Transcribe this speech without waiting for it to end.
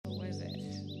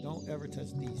don't ever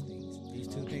touch these things. These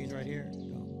two things right here.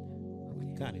 Don't. Well,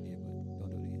 you kind of did, but don't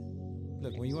do it again.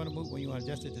 Look, when you want to move, when you want to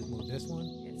adjust it, just move this one.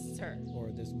 Yes, sir. Or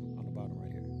this one on the bottom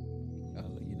right here.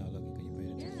 You're not looking because you're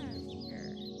paying attention. Yeah, here.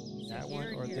 That So one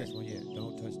here, or here. this one, yeah.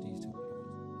 Don't touch these two.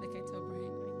 Like I told Brian,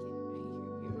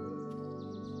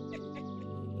 I can't hear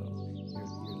you.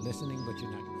 No, you're listening, but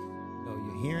you're not. No,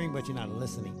 you're hearing, but you're not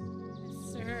listening.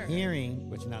 Yes, sir. Hearing,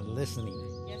 but you're not listening.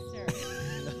 Yes, sir.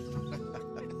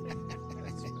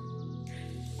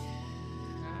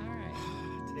 All right.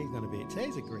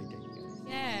 Today's a great day, you guys.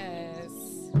 Yes.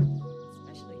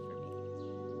 Especially for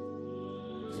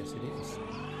me. Yes, it is.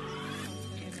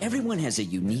 Everyone has a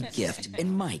unique gift,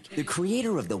 and Mike, the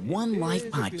creator of the One Life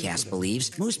podcast,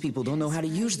 believes most people don't know how to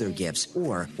use their gifts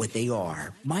or what they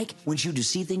are. Mike wants you to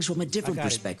see things from a different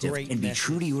perspective and be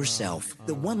true to yourself.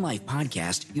 The One Life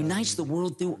podcast unites the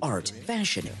world through art,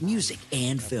 fashion, music,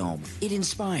 and film. It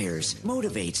inspires,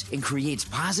 motivates, and creates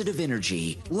positive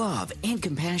energy, love, and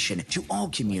compassion to all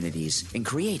communities and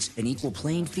creates an equal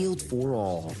playing field for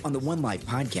all. On the One Life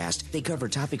podcast, they cover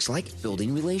topics like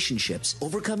building relationships,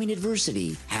 overcoming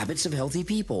adversity, habits of healthy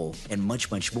people, and much,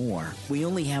 much more. We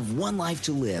only have one life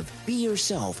to live. Be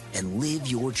yourself and live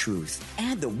your truth.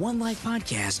 Add the One Life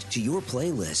podcast to your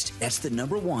playlist. That's the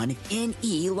number one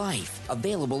NE Life.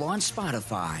 Available on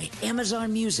Spotify,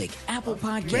 Amazon Music, Apple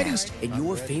Podcasts, and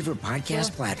your favorite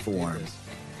podcast platform.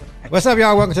 What's up,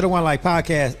 y'all? Welcome to the One Life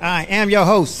Podcast. I am your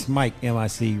host, Mike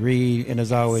M.I.C. Reed, and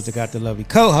as always, I got the lovely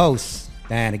co-host,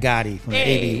 Diana Gotti from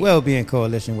the AV Wellbeing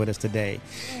Coalition with us today.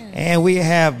 And we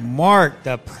have Mark,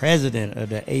 the president of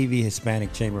the AV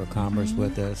Hispanic Chamber of Commerce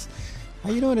with us.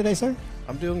 How you doing today, sir?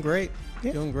 I'm doing great.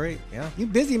 Yeah. Doing great, yeah. You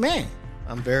busy man.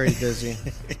 I'm very busy.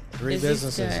 Three Busy's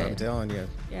businesses, good. I'm telling you.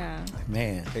 Yeah.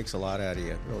 Man, Takes a lot out of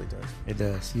you. It really does. it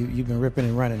does. You've been ripping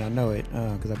and running. I know it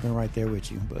because I've been right there with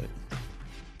you. But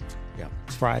Yeah.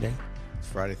 it's Friday. It's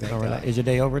Friday, thank All right. God. Is your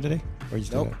day over today? Or you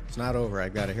still Nope, it's not over. I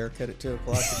got a haircut at 2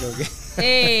 o'clock to go get.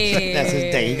 Hey. That's his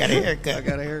day. You got a haircut. I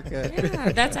got a haircut.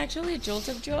 Yeah, that's actually a jolt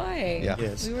of joy. Yeah.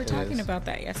 Yes, We were it talking is. about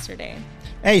that yesterday.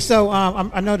 Hey, so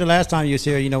I know the last time you was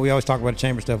here, we always talk about the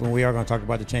chamber stuff, and we are going to talk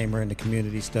about the chamber and the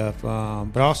community stuff.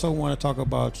 But I also want to talk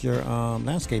about your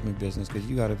landscaping business because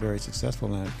you got a very successful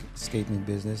landscaping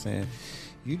business, and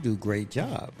you do a great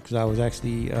job. Because I was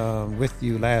actually with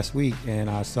you last week, and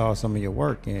I saw some of your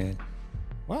work, and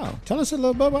wow, tell us a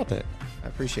little bit about that. I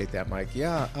appreciate that, Mike.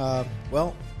 Yeah,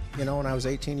 well, when I was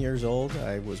 18 years old,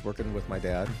 I was working with my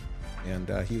dad, and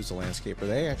he was a landscaper.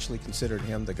 They actually considered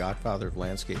him the godfather of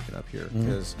landscaping up here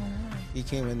because he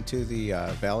came into the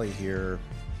valley here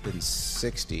in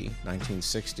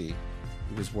 1960.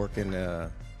 He was working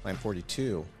Plant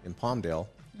 42 in Palmdale.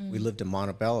 We lived in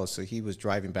Montebello, so he was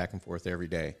driving back and forth every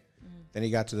day. Then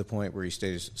he got to the point where he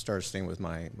started staying with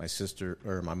my sister,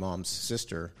 or my mom's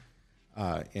sister,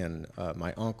 and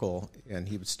my uncle, and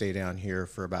he would stay down here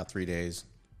for about 3 days,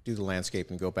 do the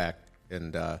landscape, and go back.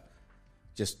 And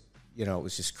just, it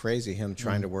was just crazy, him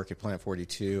trying to work at Plant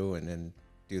 42 and then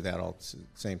do that all at the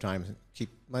same time, keep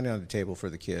money on the table for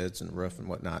the kids and the roof and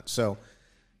whatnot. So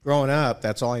growing up,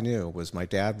 that's all I knew was my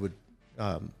dad would,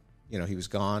 he was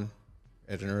gone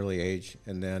at an early age,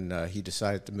 and then he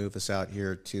decided to move us out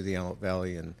here to the Antelope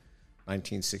Valley in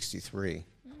 1963.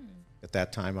 At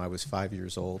that time, I was 5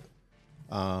 years old.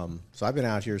 So I've been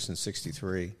out here since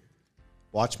 63.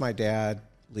 Watched my dad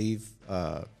leave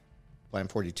Plant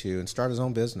 42 and start his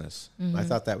own business. I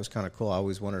thought that was kind of cool. I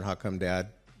always wondered how come Dad,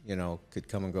 could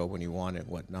come and go when he wanted and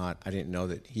whatnot. I didn't know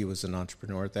that he was an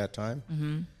entrepreneur at that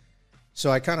time. So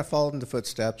I kind of followed in the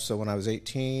footsteps. So when I was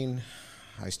 18,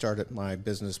 I started my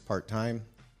business part-time,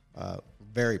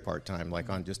 very part-time, like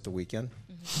on just a weekend.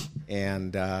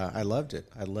 And I loved it.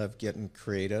 I loved getting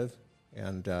creative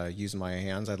and using my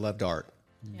hands. I loved art.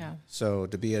 Yeah. So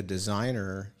to be a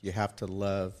designer, you have to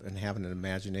love and have an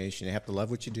imagination. You have to love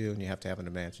what you do, and you have to have an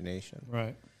imagination.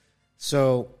 Right.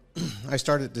 So I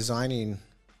started designing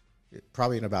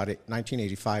probably in about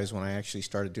 1985 is when I actually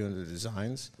started doing the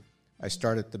designs. I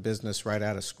started the business right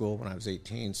out of school when I was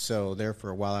 18. So there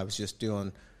for a while I was just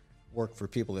doing work for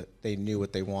people that they knew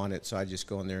what they wanted, so I'd just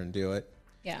go in there and do it.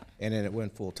 Yeah. And then it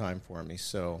went full-time for me.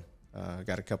 So I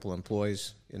got a couple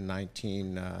employees in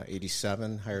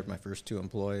 1987, hired my first 2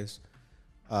 employees.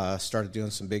 Started doing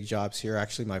some big jobs here.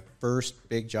 Actually, my first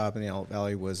big job in the Antelope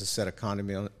Valley was a set of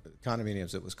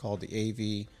condominiums that was called the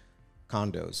AV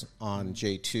condos on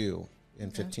J2 in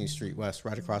 15th Street West,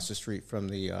 right across the street from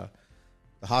the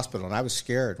hospital. And I was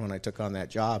scared when I took on that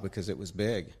job because it was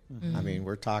big. I mean,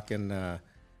 we're talking, I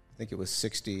think it was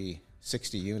 60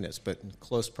 units, but in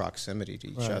close proximity to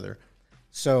each other.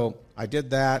 So I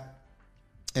did that,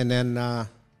 and then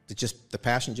the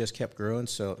passion just kept growing.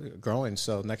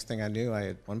 So next thing I knew, I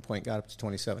at one point got up to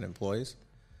 27 employees.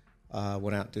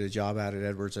 Went out and did a job out at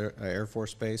Edwards Air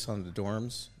Force Base on the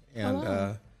dorms,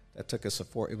 and that took us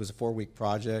it was a 4-week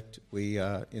project. We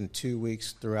in 2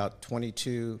 weeks threw out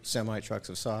 22 semi trucks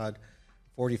of sod,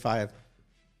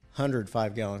 4,500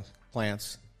 5-gallon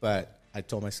plants. But I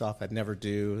told myself I'd never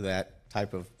do that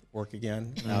type of work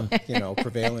again,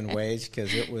 prevailing wage,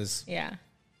 because it was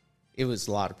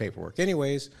a lot of paperwork.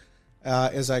 Anyways,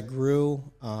 as I grew,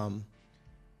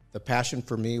 the passion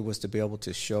for me was to be able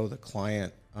to show the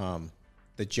client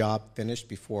the job finished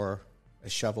before a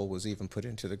shovel was even put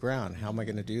into the ground. How am I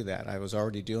going to do that? I was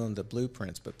already doing the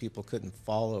blueprints, but people couldn't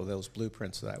follow those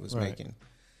blueprints that I was making.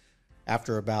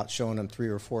 After about showing them 3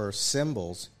 or 4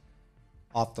 symbols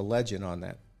off the legend on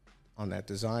that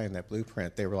design, that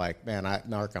blueprint, they were like, man,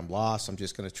 Mark, I'm lost. I'm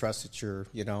just going to trust that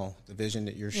the vision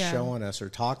that you're showing us or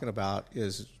talking about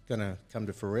is going to come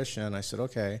to fruition. I said,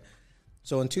 okay.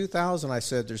 So in 2000, I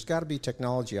said, there's got to be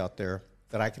technology out there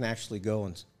that I can actually go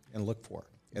and look for.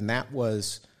 And that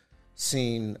was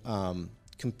seeing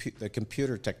the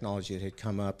computer technology that had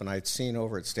come up, and I'd seen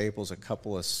over at Staples a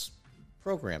couple of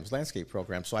landscape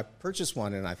programs. So I purchased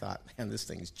one, and I thought, man, this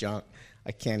thing is junk.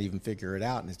 I can't even figure it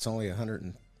out, and it's only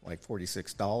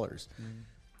 $146.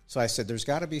 So I said, there's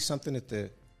got to be something at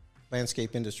the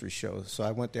landscape industry show. So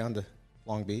I went down to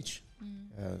Long Beach,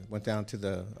 went down to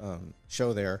the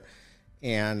show there,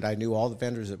 and I knew all the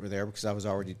vendors that were there because I was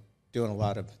already doing a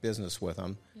lot of business with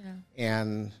them. Yeah.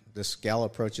 And this gal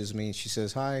approaches me, and she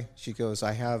says, hi. She goes,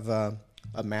 I have a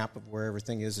map of where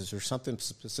everything is. Is there something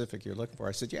specific you're looking for?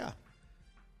 I said, yeah.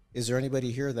 Is there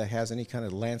anybody here that has any kind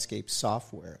of landscape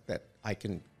software that I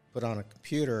can put on a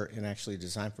computer and actually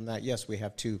design from that? Yes, we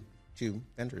have two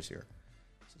vendors here.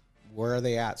 Where are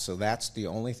they at? So that's the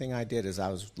only thing I did is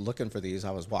I was looking for these.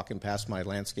 I was walking past my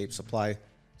landscape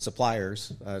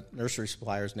suppliers, nursery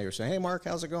suppliers, and they were saying, hey, Mark,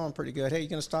 how's it going? Pretty good. Hey, you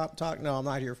going to stop and talk? No, I'm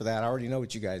not here for that. I already know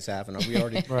what you guys have, and we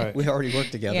already we already work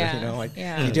together.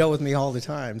 You deal with me all the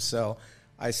time. So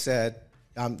I said,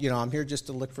 I'm here just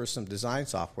to look for some design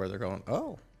software. They're going,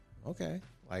 oh, okay.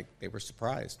 Like, they were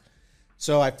surprised.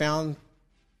 So I found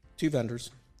 2 vendors,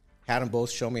 had them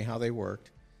both show me how they worked.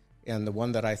 And the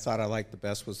one that I thought I liked the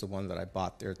best was the one that I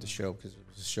bought there at the show because it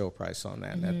was a show price on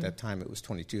that. And at that time, it was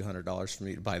 $2,200 for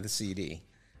me to buy the CD.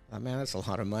 Man, that's a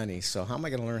lot of money. So how am I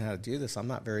going to learn how to do this? I'm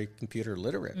not very computer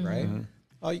literate, right?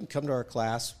 Oh, you can come to our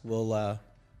class.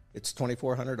 It's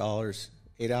 $2,400,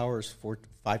 8 hours,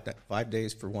 5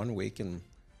 days for 1 week, and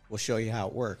we'll show you how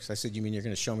it works. I said, you mean you're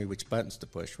going to show me which buttons to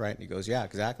push, right? And he goes, yeah,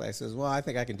 exactly. I says, well, I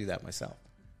think I can do that myself.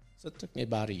 So it took me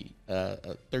about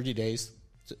 30 days,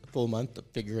 a full month to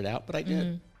figure it out, but I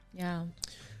did. Yeah.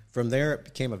 From there, it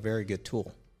became a very good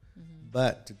tool.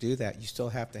 But to do that, you still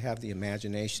have to have the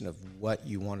imagination of what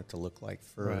you want it to look like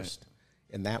first.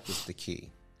 Right. And that was the key.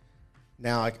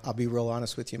 Now, I'll be real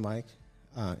honest with you, Mike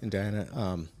and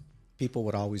Diana. People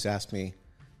would always ask me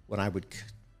when I would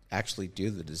actually do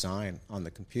the design on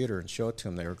the computer and show it to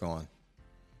them, they were going,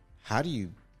 how do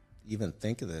you even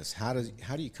think of this? How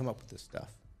do you come up with this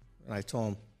stuff? And I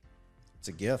told them, it's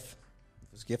a gift.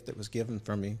 It was a gift that was given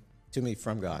to me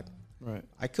from God. Right.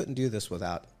 I couldn't do this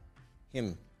without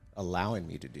Him allowing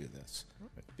me to do this,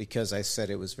 because I said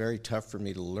it was very tough for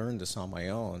me to learn this on my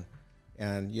own.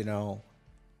 And,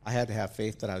 I had to have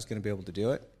faith that I was going to be able to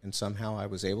do it, and somehow I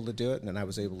was able to do it, and then I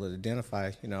was able to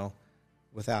identify,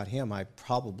 without Him, I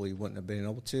probably wouldn't have been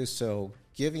able to. So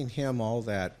giving Him all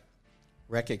that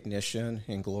recognition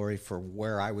and glory for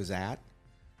where I was at,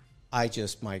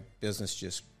 my business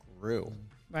just grew.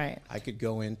 Right. I could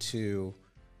go into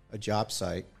a job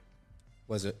site,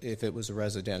 if it was a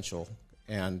residential,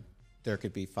 and there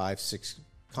could be 5-6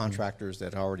 contractors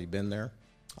that had already been there.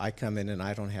 I come in and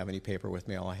I don't have any paper with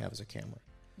me. All I have is a camera.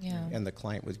 Yeah. And the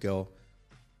client would go,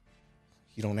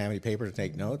 you don't have any paper to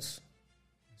take notes?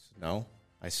 I said, no.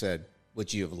 I said,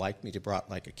 would you have liked me to brought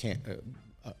like a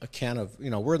can of,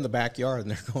 we're in the backyard,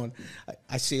 and they're going,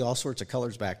 I see all sorts of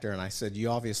colors back there. And I said, you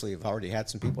obviously have already had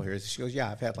some people here. She goes, yeah,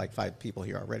 I've had like 5 people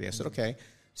here already. I said, okay.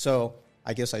 So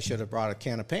I guess I should have brought a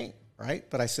can of paint. Right?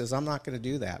 But I says, I'm not going to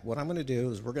do that. What I'm going to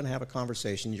do is we're going to have a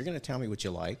conversation. You're going to tell me what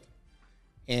you like,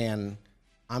 and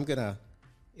I'm going to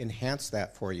enhance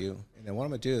that for you. And then what I'm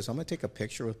going to do is I'm going to take a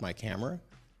picture with my camera.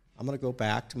 I'm going to go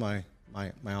back to my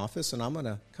office, and I'm going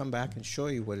to come back and show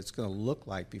you what it's going to look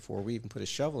like before we even put a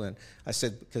shovel in. I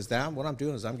said, because now what I'm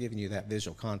doing is I'm giving you that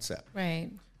visual concept. Right.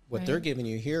 What they're giving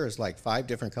you here is like 5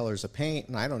 different colors of paint,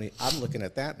 and I'm looking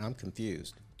at that, and I'm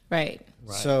confused. Right.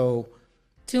 So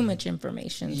too much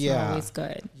information is always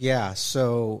good. Yeah.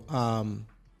 So, and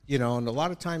a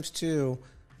lot of times too,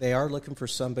 they are looking for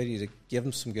somebody to give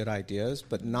them some good ideas,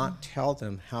 but not tell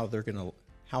them how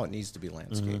it needs to be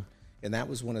landscaped. And that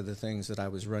was one of the things that I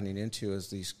was running into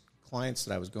as these clients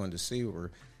that I was going to see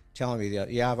were telling me that,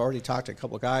 yeah, I've already talked to a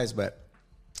couple of guys, but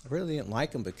I really didn't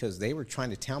like them because they were trying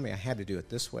to tell me I had to do it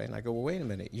this way. And I go, well, wait a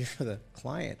minute, you're the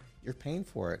client. You're paying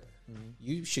for it.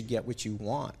 You should get what you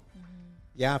want.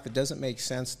 Yeah, if it doesn't make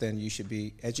sense, then you should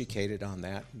be educated on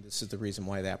that. And this is the reason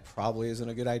why that probably isn't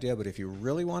a good idea. But if you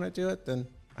really want to do it, then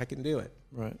I can do it.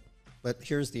 Right. But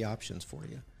here's the options for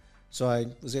you. So I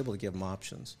was able to give them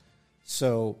options.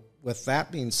 So with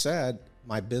that being said,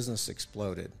 my business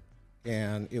exploded.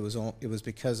 And it was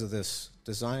because of this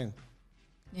design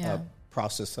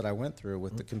process that I went through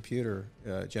with the computer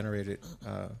generated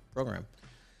program.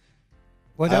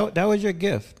 Well, that was your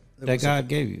gift that God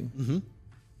gave you. Mm-hmm.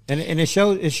 And it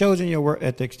shows in your work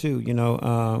ethics too. You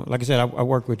know, like I said, I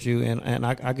work with you, and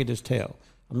I could just tell.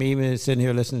 I mean, even sitting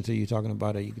here listening to you talking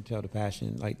about it, you can tell the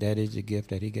passion. Like, that is the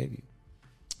gift that He gave you.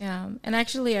 Yeah, and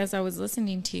actually, as I was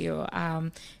listening to you,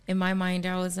 in my mind,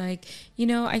 I was like, you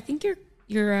know, I think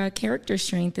your character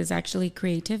strength is actually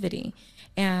creativity,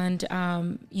 and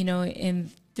you know,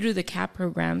 through the CAP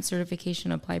program,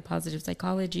 Certification Applied Positive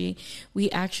Psychology, we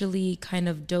actually kind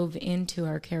of dove into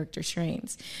our character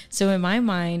strengths. So in my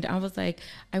mind, I was like,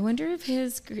 I wonder if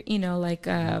his, you know, like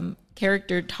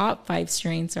character top 5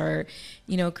 strengths are,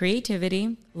 you know,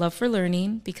 creativity, love for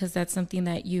learning, because that's something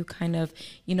that you kind of,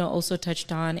 you know, also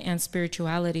touched on, and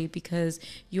spirituality, because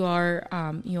you are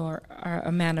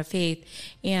a man of faith.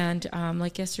 And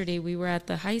like yesterday, we were at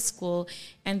the high school,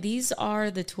 and these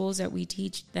are the tools that we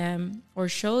teach them or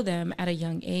show them at a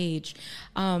young age.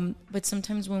 But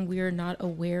sometimes when we are not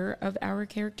aware of our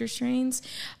character strengths,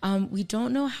 we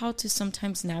don't know how to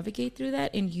sometimes navigate through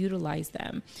that and utilize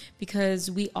them, because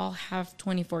we all have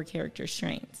 24 character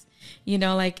strengths. You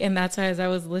know, like, and that's why as I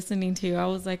was listening to you, I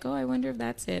was like, oh, I wonder if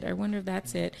that's it. I wonder if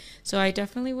that's it. So I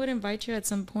definitely would invite you at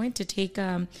some point to take,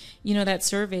 you know, that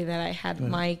survey that I had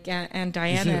Mike and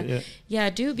Diana.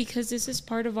 Do, because this is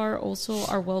part of our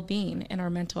well-being and our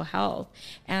mental health.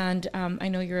 And I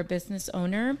know you're a business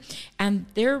owner, and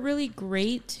they're really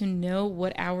great to know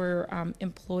what our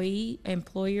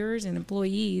employers and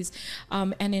employees,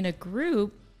 and in a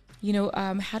group, you know,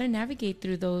 how to navigate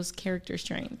through those character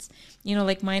strengths. You know,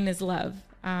 like mine is love.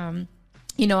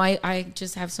 You know, I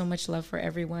just have so much love for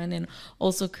everyone, and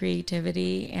also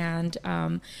creativity and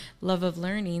love of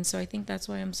learning. So I think that's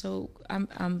why I'm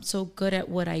so good at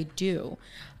what I do.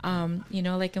 You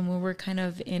know, like, and when we're kind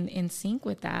of in sync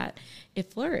with that,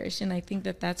 it flourished. And I think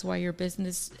that's why your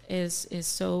business is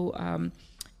so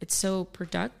it's so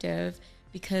productive,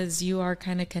 because you are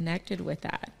kind of connected with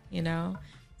that, you know.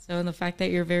 So in the fact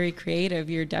that you're very creative,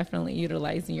 you're definitely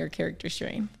utilizing your character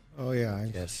strength. Oh, yeah.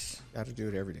 Yes. Got to do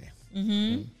it every day.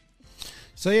 Mm-hmm.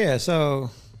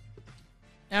 So.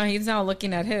 No, he's not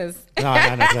looking at his. No,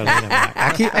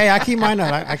 I keep mine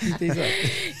up. I keep these up.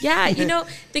 Yeah, you know,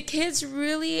 the kids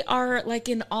really are like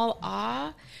in all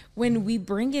awe when we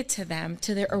bring it to them,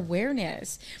 to their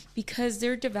awareness, because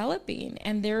they're developing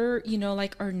and they're, you know,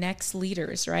 like our next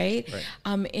leaders, right?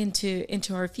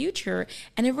 Into our future.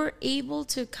 And if we're able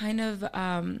to kind of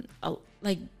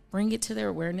like bring it to their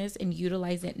awareness and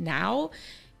utilize it now,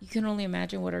 you can only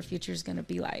imagine what our future is going to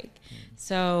be like.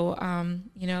 So,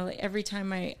 you know, every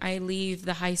time I leave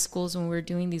the high schools when we're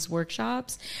doing these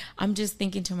workshops, I'm just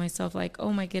thinking to myself, like,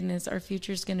 oh my goodness, our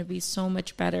future is going to be so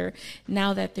much better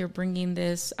now that they're bringing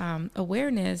this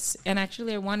awareness. And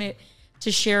actually, I wanted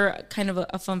to share kind of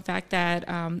a fun fact that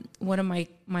one of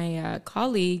my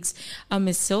colleagues,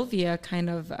 Miss Sylvia,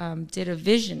 kind of did a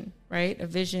vision, right? A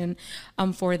vision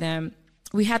for them.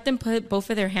 We had them put both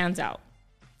of their hands out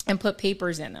and put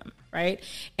papers in them, right?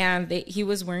 And he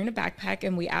was wearing a backpack,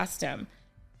 and we asked him,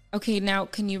 okay, now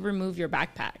can you remove your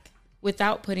backpack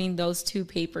without putting those 2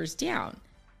 papers down?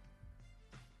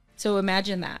 So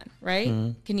imagine that, right?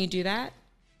 Mm-hmm. Can you do that?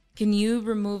 Can you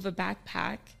remove a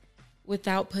backpack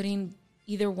without putting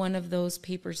either one of those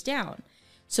papers down?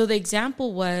 So the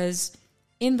example was,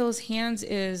 in those hands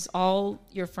is all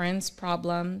your friends'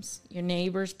 problems, your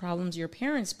neighbors' problems, your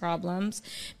parents' problems,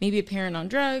 maybe a parent on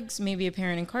drugs, maybe a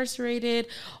parent incarcerated,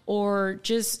 or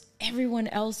just everyone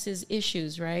else's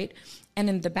issues, right? And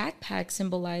in the backpack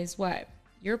symbolize what?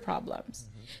 Your problems.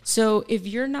 Mm-hmm. So if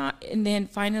you're not, and then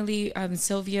finally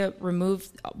Sylvia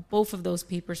removed both of those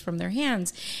papers from their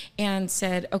hands and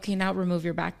said, okay, now remove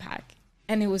your backpack.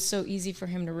 And it was so easy for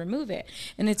him to remove it.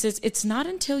 And it's not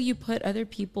until you put other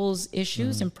people's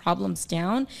issues and problems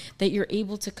down that you're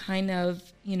able to kind of,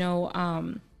 you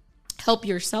know, help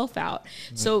yourself out.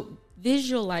 So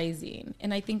visualizing.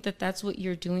 And I think that that's what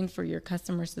you're doing for your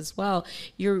customers as well.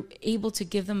 You're able to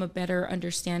give them a better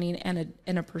understanding and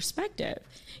a perspective,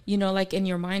 you know, like in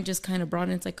your mind just kind of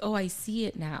broaden. It's like, oh, I see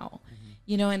it now,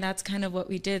 you know, and that's kind of what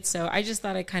we did. So I just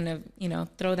thought I'd kind of, you know,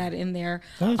 throw that in there.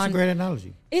 That's a great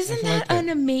analogy. Isn't that an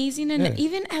amazing? And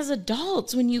even as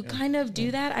adults, when you kind of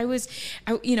do that,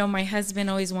 you know, my husband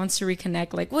always wants to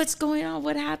reconnect, like, what's going on?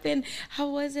 What happened? How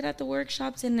was it at the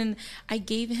workshops? And then I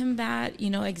gave him that, you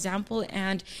know, example.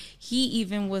 And he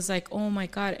even was like, oh my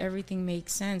God, everything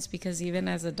makes sense. Because even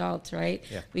as adults, right,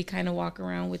 we kind of walk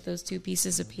around with those 2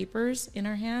 pieces of papers in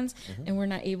our hands and we're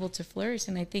not able to flourish.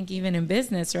 And I think even in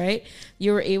business, right,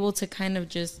 you were able to kind of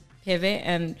just pivot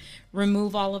and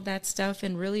remove all of that stuff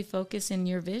and really focus in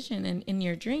your vision and in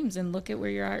your dreams and look at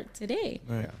where you are today.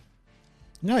 Right.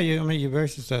 No, you're very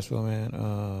successful, man.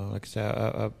 Like I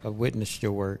said, I witnessed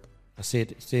your work. I see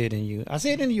it in you. I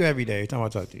see it in you every day. Every time I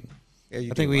talk to you.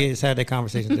 Yeah, I think we just had that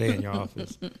conversation today in your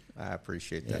office. I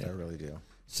appreciate that. I really do.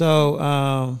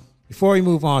 So before we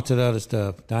move on to the other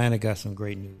stuff, Diana got some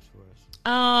great news for us.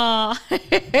 Oh,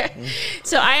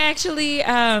 so I actually,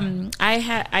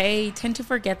 I tend to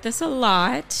forget this a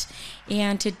lot.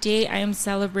 And today I am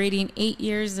celebrating 8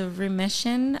 years of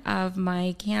remission of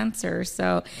my cancer.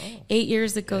 So 8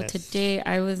 years ago today,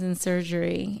 I was in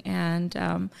surgery and,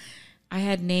 I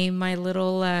had named my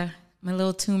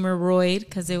little tumor Royd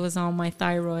because it was on my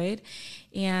thyroid.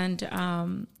 And,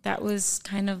 that was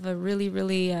kind of a really,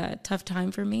 really, tough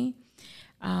time for me.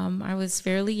 I was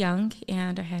fairly young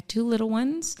and I had 2 little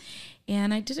ones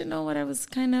and I didn't know what I was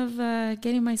kind of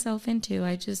getting myself into.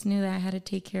 I just knew that I had to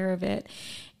take care of it.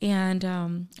 And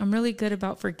I'm really good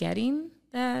about forgetting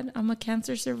that I'm a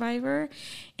cancer survivor.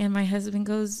 And my husband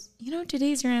goes, you know,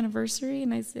 today's your anniversary.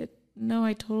 And I said, no,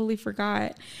 I totally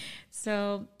forgot.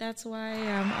 So that's why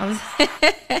I was.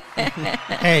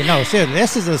 Hey, no, seriously,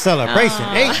 this is a celebration.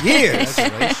 8 years.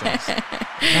 Congratulations.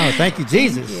 No, thank you,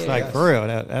 Jesus. Thank you. Like for real,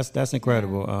 that's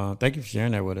incredible. Thank you for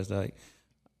sharing that with us. Like,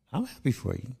 I'm happy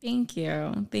for you. Thank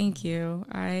you.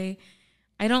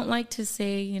 I don't like to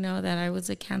say, you know, that I was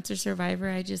a cancer survivor.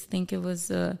 I just think it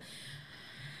was a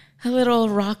little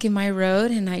rock in my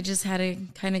road, and I just had to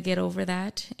kind of get over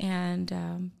that.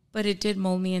 And but it did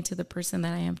mold me into the person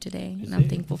that I am today, and I'm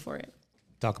thankful for it.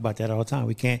 Talk about that all the time.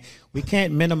 We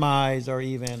can't minimize or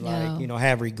even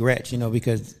have regrets,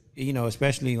 because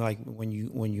especially like when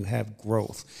you have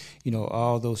growth,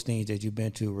 all those things that you've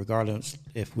been to, regardless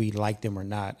if we like them or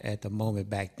not at the moment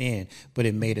back then, but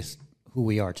it made us who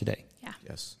we are today. Yeah.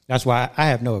 Yes. That's why I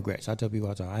have no regrets. I tell people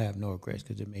all the time, I have no regrets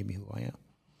because it made me who I am.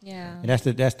 Yeah. And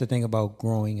that's the thing about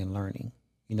growing and learning.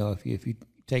 If you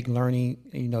take learning,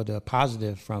 the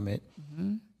positive from it,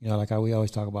 like how we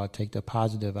always talk about, take the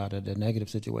positive out of the negative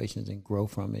situations and grow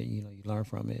from it. You learn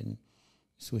from it, and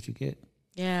it's what you get.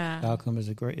 Yeah. The outcome is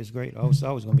great. Oh, it's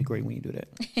always going to be great when you do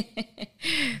that.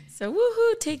 So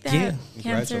woohoo, take that. Yeah.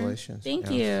 Cancer. Congratulations. Thank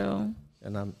you.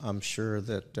 And I'm sure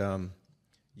that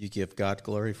you give God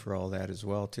glory for all that as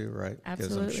well too, right?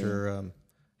 Absolutely. Because I'm sure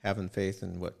having faith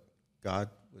in what God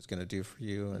was going to do for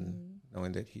you and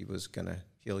knowing that He was going to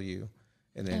heal you,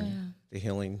 and then the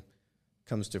healing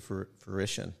comes to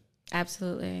fruition.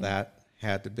 Absolutely. That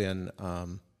had to been,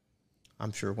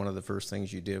 I'm sure one of the first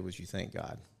things you did was you thank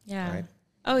God. Yeah. Right?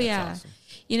 Oh, That's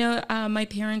yeah. awesome. My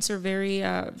parents are very,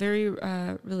 very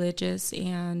religious,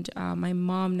 and my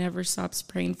mom never stops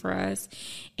praying for us.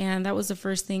 And that was the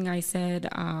first thing I said.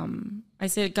 I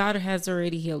said, God has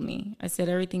already healed me. I said,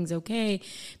 everything's okay,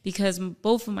 because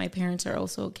both of my parents are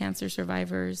also cancer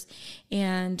survivors,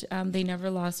 and they never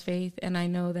lost faith. And I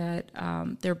know that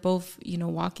they're both,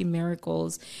 walking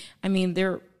miracles. I mean,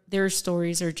 their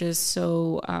stories are just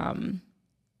so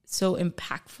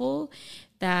impactful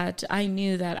that I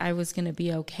knew that I was going to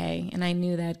be okay. And I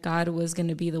knew that God was going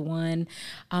to be the one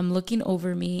looking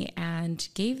over me and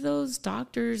gave those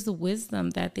doctors the wisdom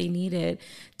that they needed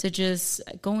to just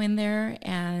go in there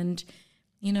and,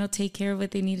 take care of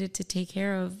what they needed to take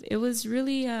care of. It was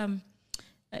really an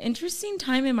interesting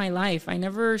time in my life. I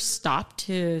never stopped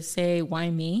to say, why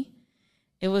me?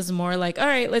 It was more like, all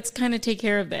right, let's kind of take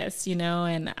care of this,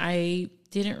 and I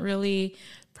didn't really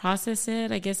process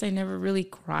it. I guess I never really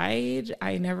cried.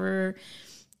 I never,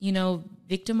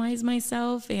 victimized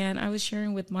myself. And I was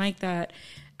sharing with Mike that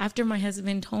after my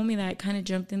husband told me that, I kind of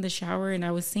jumped in the shower and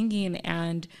I was singing.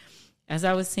 And as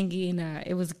I was singing,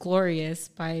 it was Glorious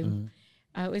by,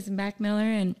 it was Mac Miller.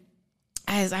 And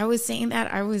as I was saying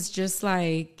that, I was just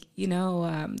like,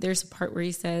 there's a part where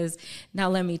he says, now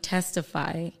let me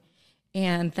testify.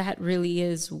 And that really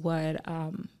is what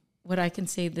I can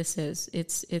say this is.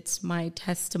 It's my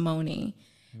testimony.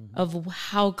 of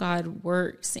how God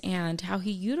works and how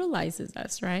he utilizes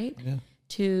us, right? Yeah.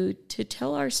 To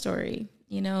tell our story,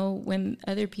 when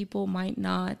other people might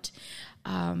not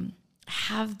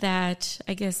have that,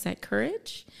 I guess, that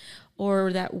courage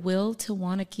or that will to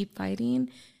want to keep fighting.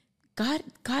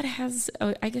 God has,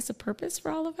 I guess, a purpose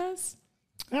for all of us.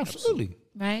 Absolutely.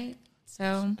 Right?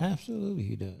 So absolutely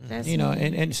he does. That's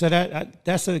and so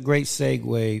that's a great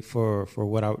segue for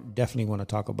what I definitely want to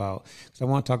talk about, because I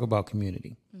want to talk about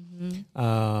community.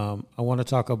 I want to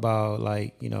talk about,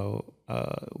 like,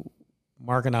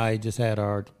 Mark and I just had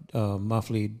our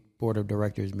monthly board of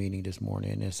directors meeting this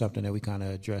morning, and it's something that we kind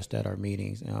of addressed at our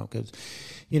meetings, because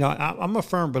I'm a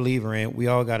firm believer in we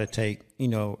all got to take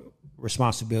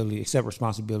responsibility, accept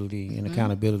responsibility and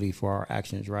accountability for our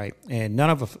actions, right? And none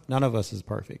of us is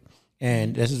perfect.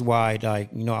 And this is why, I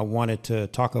wanted to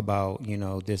talk about,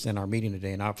 this in our meeting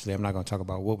today. And obviously, I'm not going to talk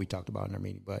about what we talked about in our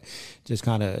meeting, but just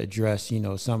kind of address,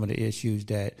 some of the issues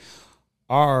that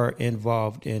are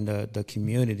involved in the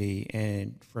community.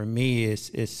 And for me,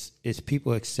 it's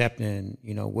people accepting,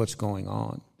 what's going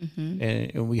on.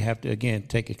 And we have to, again,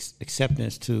 take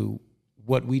acceptance to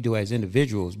what we do as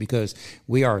individuals, because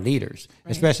we are leaders,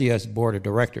 especially as board of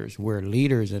directors. We're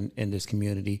leaders in this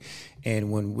community.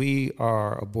 And when we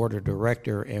are a board of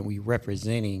director and we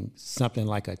representing something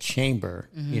like a chamber,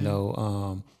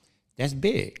 that's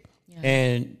big. Yeah.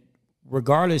 And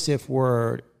regardless if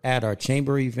we're at our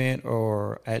chamber event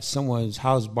or at someone's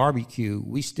house barbecue,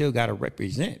 we still got to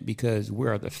represent, because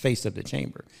we're the face of the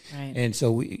chamber. Right. And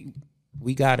so we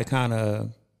got to kind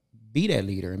of be that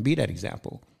leader and be that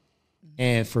example.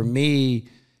 And for me,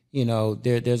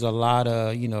 there's a lot of,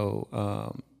 I don't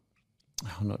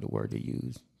know the word to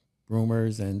use,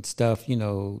 rumors and stuff,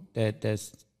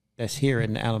 that's here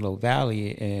in the Antelope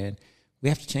Valley, and we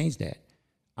have to change that.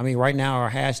 I mean, right now our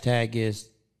hashtag is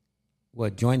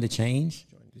join the change.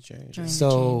 Join the change. Join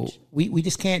so the change. We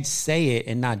just can't say it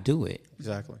and not do it.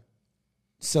 Exactly.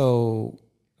 So,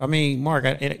 I mean, Mark,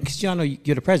 because y'all know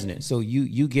you're the president, so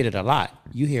you get it a lot.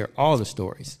 You hear all the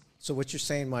stories. So what you're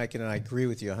saying, Mike, and I agree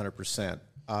with you 100%.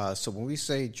 So when we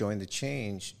say join the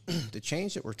change, the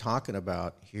change that we're talking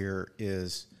about here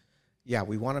is,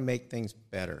 we want to make things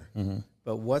better. Mm-hmm.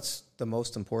 But what's the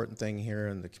most important thing here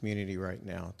in the community right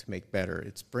now to make better?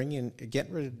 It's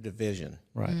getting rid of division.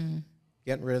 Right.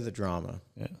 Getting rid of the drama.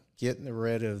 Yeah. Getting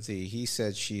rid of the he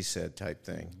said, she said type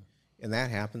thing. Mm-hmm. And that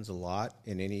happens a lot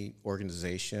in any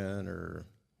organization, or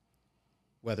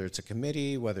whether it's a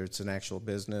committee, whether it's an actual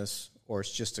business, or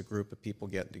it's just a group of people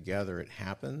getting together. It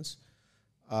happens.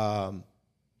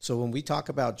 So when we talk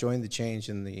about join the change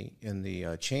in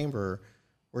the chamber,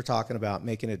 we're talking about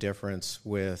making a difference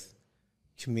with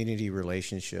community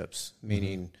relationships,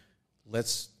 meaning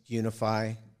let's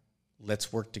unify,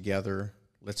 let's work together,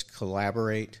 let's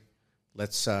collaborate,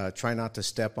 let's try not to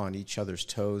step on each other's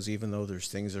toes, even though there's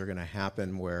things that are going to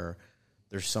happen where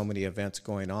there's so many events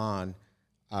going on,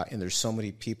 and there's so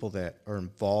many people that are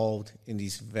involved in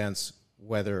these events,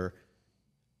 whether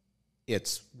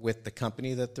it's with the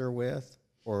company that they're with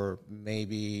or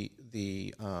maybe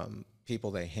the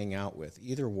people they hang out with.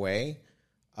 Either way,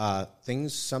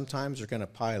 things sometimes are going to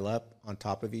pile up on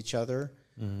top of each other.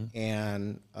 Mm-hmm.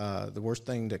 And the worst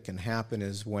thing that can happen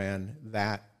is when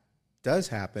that does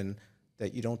happen,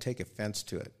 that you don't take offense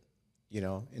to it,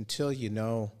 until you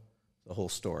know the whole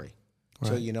story. Right.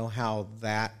 Until you know how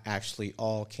that actually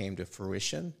all came to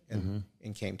fruition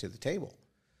and came to the table.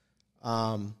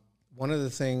 One of the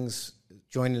things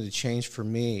joining the change for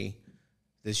me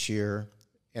this year,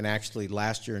 and actually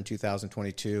last year in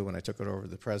 2022 when I took it over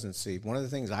the presidency, one of the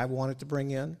things I wanted to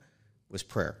bring in was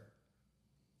prayer.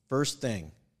 First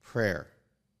thing, prayer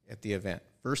at the event.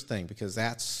 First thing, because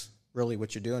that's really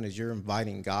what you're doing, is you're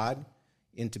inviting God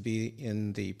in to be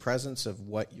in the presence of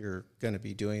what you're going to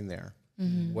be doing there.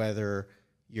 Mm-hmm. Whether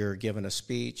you're giving a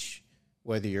speech,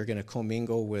 whether you're going to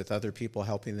commingle with other people,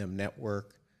 helping them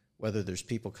network, whether there's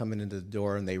people coming into the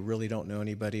door and they really don't know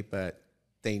anybody, but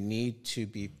they need to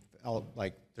be felt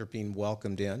like they're being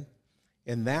welcomed in.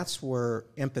 And that's where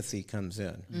empathy comes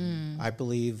in. I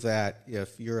believe that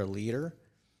if you're a leader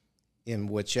in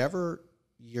whichever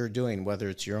you're doing, whether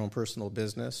it's your own personal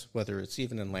business, whether it's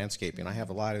even in landscaping, I have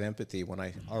a lot of empathy when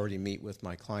I already meet with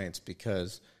my clients,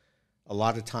 because a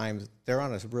lot of times they're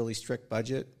on a really strict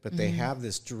budget, but they have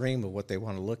this dream of what they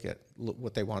want to look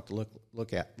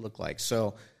like.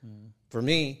 So for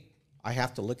me, I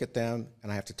have to look at them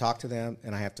and I have to talk to them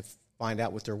and I have to find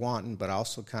out what they're wanting, but I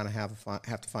also kind of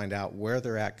have to find out where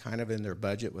they're at kind of in their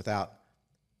budget without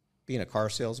being a car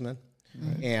salesman.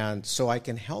 Right. And so I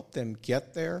can help them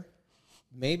get there,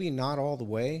 maybe not all the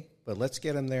way, but let's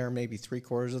get them there maybe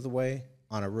 3/4 of the way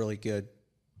on a really good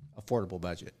affordable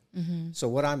budget. So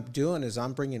what I'm doing is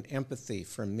I'm bringing empathy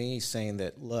from me, saying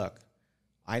that, look,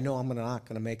 I know I'm not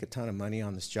going to make a ton of money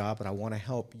on this job, but I want to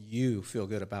help you feel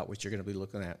good about what you're going to be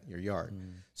looking at in your yard.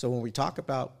 So when we talk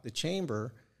about the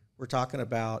chamber, we're talking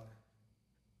about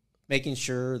making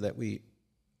sure that we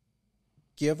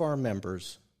give our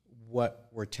members what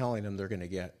we're telling them they're going to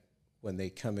get when they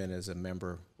come in as a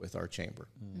member with our chamber.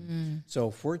 So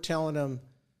if we're telling them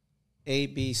A,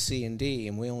 B, C, and D,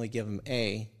 and we only give them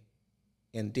A,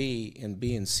 and D and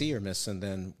B and C are missing,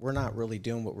 then we're not really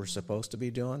doing what we're supposed to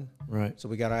be doing. Right. So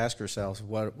we got to ask ourselves,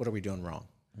 what are we doing wrong?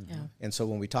 Yeah. And so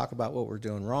when we talk about what we're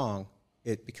doing wrong,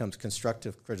 it becomes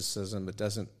constructive criticism. It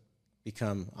doesn't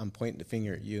become, I'm pointing the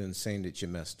finger at you and saying that you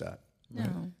messed up.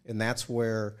 No. And that's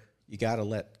where you got to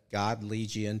let God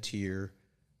lead you into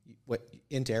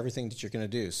everything that you're going to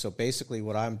do. So basically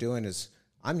what I'm doing is,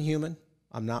 I'm human.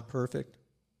 I'm not perfect.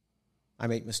 I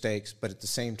make mistakes, but at the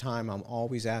same time, I'm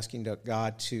always asking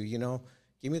God to,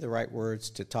 give me the right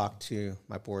words to talk to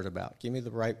my board about. Give me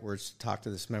the right words to talk to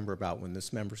this member about when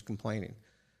this member's complaining.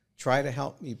 Try to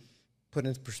help me put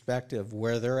into perspective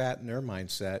where they're at in their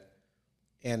mindset.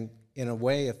 And in a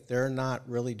way, if they're not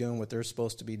really doing what they're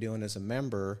supposed to be doing as a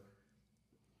member,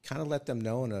 kind of let them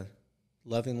know in a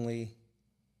lovingly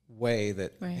way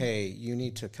that, Right. hey, you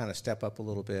need to kind of step up a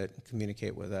little bit and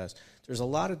communicate with us. There's a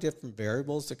lot of different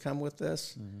variables that come with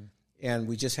this, and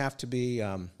we just have to be,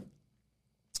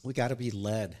 we got to be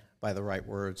led by the right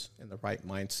words and the right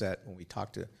mindset when we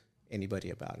talk to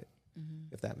anybody about it,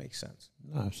 if that makes sense.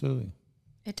 No, absolutely.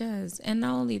 It does. And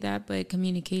not only that, but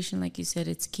communication, like you said,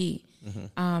 it's key.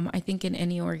 I think in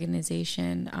any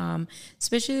organization,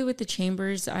 especially with the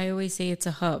chambers, I always say it's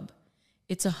a hub.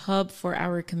 It's a hub for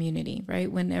our community,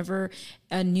 right? Whenever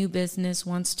a new business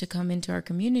wants to come into our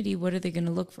community, what are they going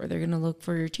to look for? They're going to look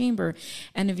for your chamber.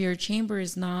 And if your chamber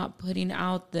is not putting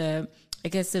out the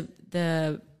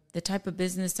type of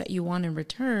business that you want in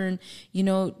return,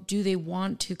 do they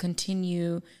want to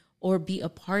continue or be a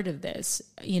part of this?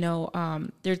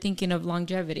 They're thinking of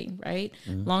longevity, right?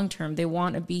 Long term, they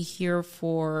want to be here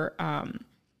for,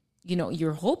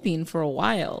 you're hoping for a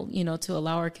while, to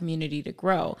allow our community to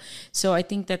grow. So I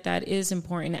think that is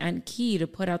important and key to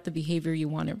put out the behavior you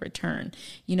want in return,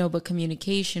 but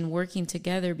communication, working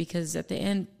together, because at the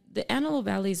end, the Antelope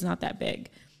Valley is not that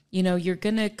big. You're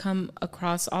going to come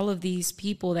across all of these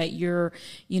people that you're,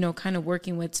 kind of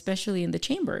working with, especially in the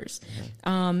chambers,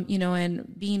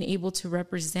 and being able to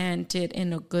represent it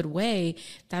in a good way.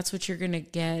 That's what you're going to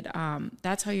get.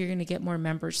 That's how you're going to get more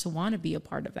members to want to be a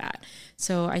part of that.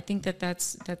 So I think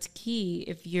that's key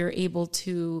if you're able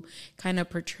to kind of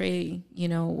portray,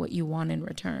 what you want in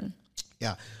return.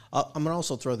 Yeah. I'm going to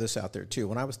also throw this out there, too.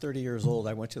 When I was 30 years old,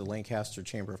 I went to the Lancaster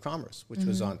Chamber of Commerce, which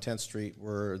was on 10th Street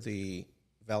where the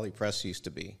Valley Press used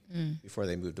to be before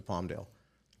they moved to Palmdale.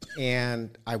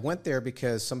 And I went there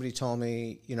because somebody told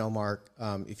me, Mark,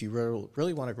 if you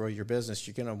really want to grow your business,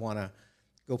 you're going to want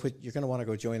to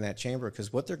go join that chamber,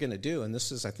 because what they're going to do, and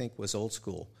this is, I think, was old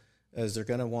school, is you're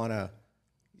going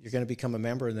to become a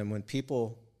member, and then when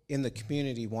people in the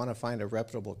community want to find a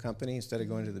reputable company, instead of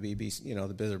going to the BBC,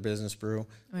 the Better Business Brew,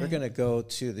 they're going to go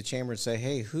to the chamber and say,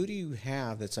 hey, who do you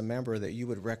have that's a member that you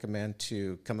would recommend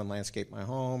to come and landscape my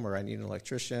home, or I need an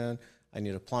electrician, I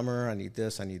need a plumber, I need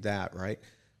this, I need that, right?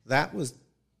 That was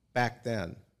back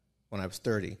then when I was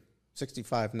 30,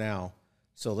 65 now.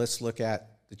 So let's look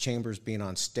at the chambers being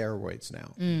on steroids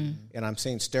now. And I'm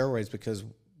saying steroids because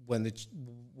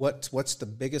what's the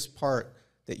biggest part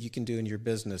that you can do in your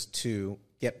business to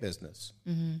get business?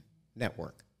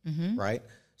 Network, right?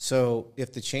 So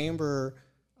if the chamber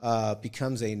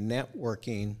becomes a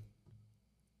networking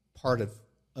part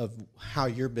of how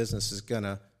your business is going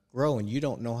to grow, and you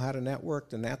don't know how to network,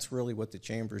 then that's really what the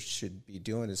chambers should be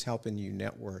doing, is helping you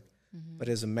network. But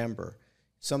as a member,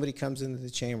 somebody comes into the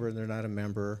chamber and they're not a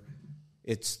member,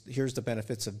 here's the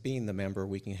benefits of being the member.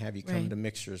 We can have you come to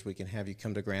mixers. We can have you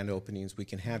come to grand openings. We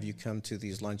can have you come to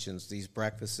these luncheons, these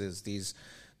breakfasts, these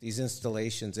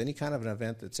installations, any kind of an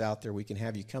event that's out there. We can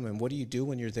have you come. And what do you do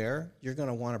when you're there? You're going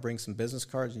to want to bring some business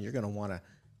cards, and you're going to want to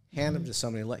hand them to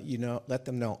somebody, let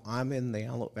them know, I'm in the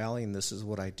Antelope Valley and this is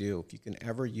what I do. If you can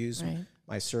ever use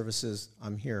my services,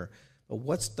 I'm here. But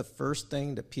what's the first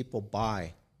thing that people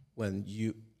buy when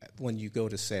you go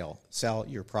to sell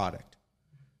your product?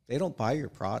 They don't buy your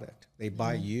product. They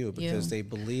buy you because they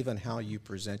believe in how you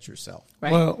present yourself.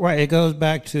 Right. Well, right. It goes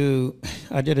back to,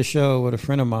 I did a show with a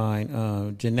friend of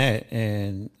mine, Jeanette,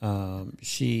 and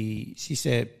she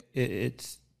said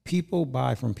it's people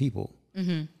buy from people.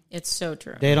 It's so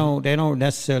true. They don't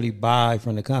necessarily buy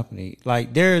from the company.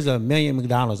 Like there's a million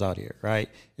McDonald's out here, right?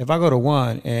 If I go to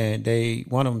one and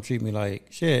one of them treat me like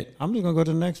shit, I'm just gonna go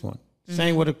to the next one.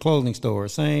 Same with a clothing store.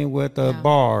 Same with a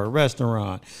bar,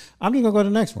 restaurant. I'm just gonna go to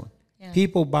the next one. Yeah.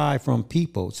 People buy from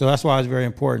people, so that's why it's very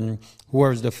important.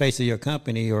 Whoever's the face of your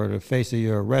company or the face of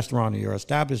your restaurant or your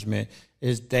establishment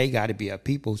is they got to be a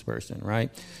people's person, right?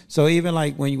 So even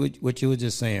like what you were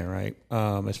just saying, right?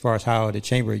 As far as how the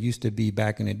chamber used to be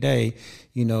back in the day,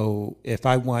 you know, if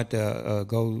I want to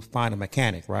go find a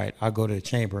mechanic, right, I'll go to the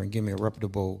chamber and give me a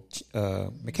reputable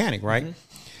mechanic, right?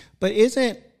 But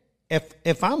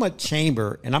if I'm a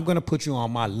chamber and I'm going to put you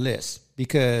on my list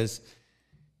because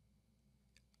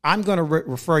I'm going to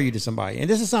refer you to somebody. And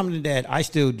this is something that I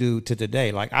still do to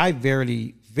today. Like I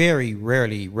very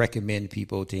rarely recommend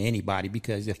people to anybody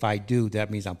because if I do,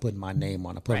 that means I'm putting my name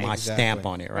on it, putting my stamp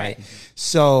on it, right?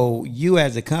 So you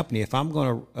as a company, if I'm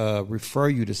going to refer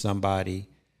you to somebody,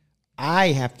 I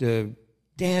have to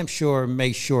damn sure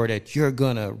make sure that you're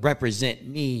going to represent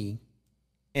me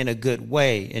in a good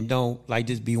way and don't like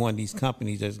just be one of these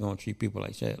companies that's going to treat people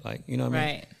like shit. Like, you know what I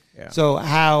mean? Right. Yeah. So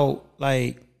how,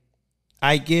 like,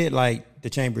 I get like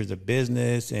the chamber is a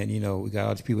business and, you know, we got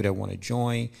all these people that want to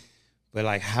join, but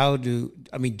like,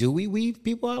 do we weed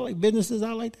people out like businesses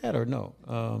out like that or no?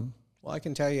 Well, I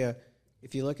can tell you,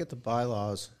 if you look at the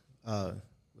bylaws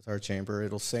with our chamber,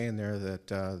 it'll say in there that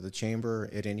the chamber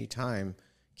at any time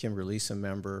can release a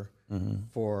member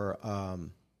for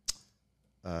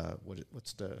for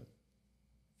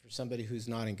somebody who's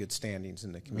not in good standings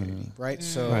in the community, right?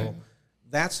 So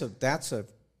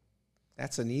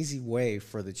that's an easy way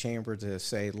for the chamber to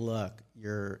say, look,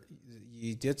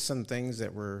 you did some things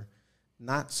that were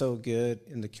not so good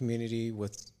in the community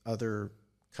with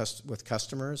with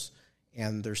customers,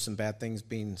 and there's some bad things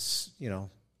being, you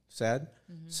know, said.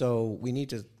 So we need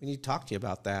to talk to you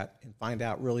about that and find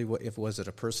out really was it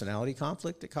a personality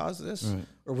conflict that caused this,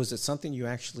 or was it something you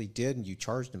actually did and you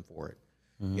charged him for it,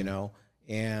 you know?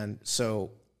 And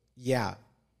so, yeah.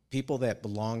 People that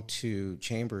belong to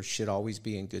chambers should always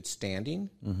be in good standing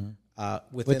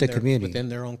within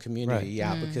their own community.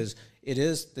 Right. Because it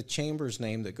is the chamber's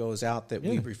name that goes out that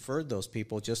we referred those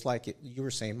people. Just like you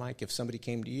were saying, Mike, if somebody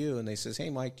came to you and they says, "Hey,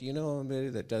 Mike, do you know anybody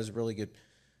that does really good?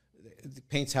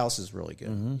 Paints houses really good."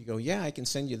 You go, "Yeah, I can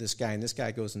send you this guy," and this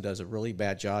guy goes and does a really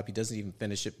bad job. He doesn't even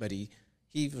finish it, but he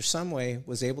for some way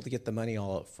was able to get the money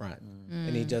all up front,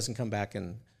 and he doesn't come back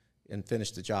and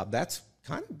finish the job. That's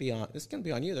kind of it's going to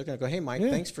be on you. They're going to go, "Hey, Mike,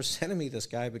 thanks for sending me this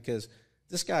guy because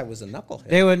this guy was a knucklehead."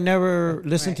 They would never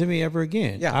listen to me ever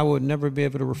again. Yeah. I would never be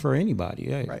able to refer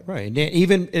anybody. Right. And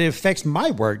even it affects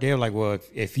my work. They're like, well,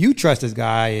 if you trust this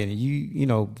guy and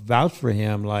you vouch for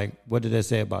him, like, what did that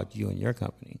say about you and your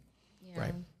company? Yeah.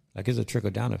 Right. Like, it's a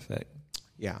trickle down effect.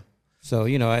 Yeah. So,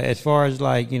 as far as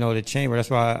like, the chamber,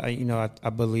 that's why I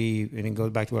believe, and it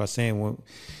goes back to what I was saying,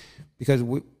 because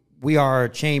we are a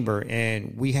chamber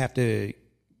and we have to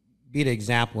be the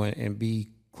example and be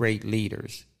great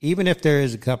leaders. Even if there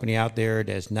is a company out there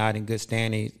that's not in good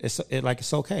standing,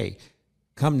 it's okay.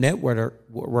 Come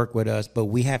work with us, but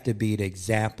we have to be the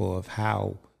example of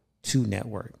how to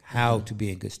network, how to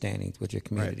be in good standings with your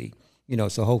community.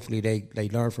 Right. So hopefully they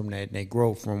learn from that and they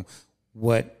grow from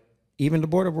what even the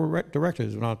board of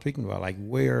directors, when I was speaking about, like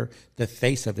we're the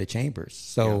face of the chambers.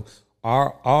 So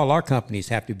all our companies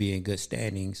have to be in good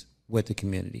standings with the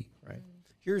community. Right.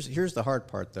 Here's the hard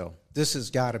part, though. This has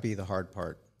got to be the hard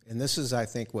part. And this is, I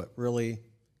think, what really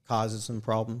causes some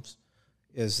problems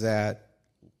is that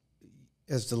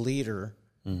as the leader,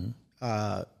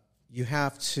 you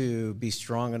have to be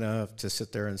strong enough to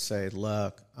sit there and say,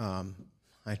 look,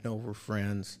 I know we're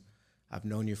friends. I've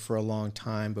known you for a long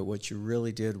time, but what you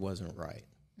really did wasn't right.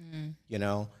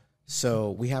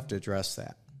 So we have to address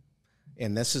that.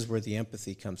 And this is where the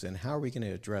empathy comes in. How are we going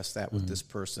to address that with this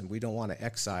person? We don't want to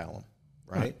exile them,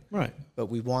 right? Right. But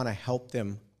we want to help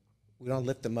them. We want to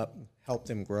lift them up, help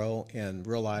them grow, and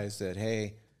realize that,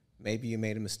 hey, maybe you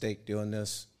made a mistake doing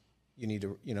this. You need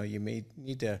to, you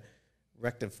need to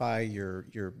rectify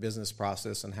your business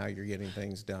process and how you're getting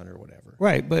things done or whatever.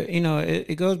 Right. But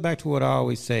it goes back to what I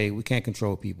always say: we can't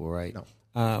control people, right?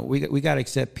 No. We got to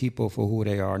accept people for who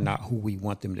they are, not who we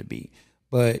want them to be.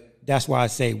 But that's why I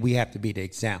say we have to be the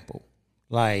example.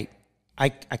 Like, I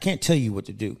can't tell you what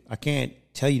to do. I can't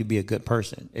tell you to be a good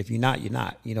person. If you're not, you're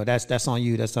not. That's on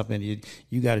you. That's something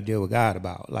you got to deal with God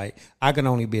about. Like, I can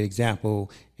only be an example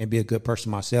and be a good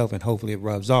person myself, and hopefully it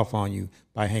rubs off on you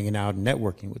by hanging out and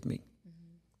networking with me.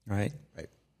 Right? Right.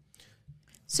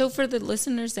 So for the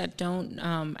listeners that don't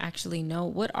actually know,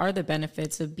 what are the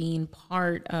benefits of being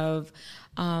part of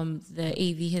the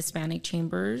AV Hispanic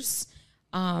Chambers?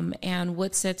 and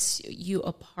what sets you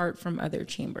apart from other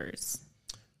chambers?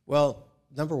 Well,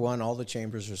 number one, all the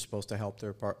chambers are supposed to help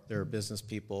their business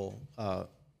people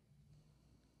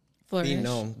be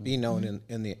known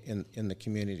in the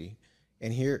community.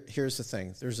 And here's the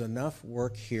thing: there's enough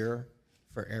work here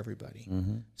for everybody.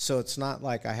 So it's not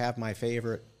like I have my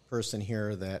favorite person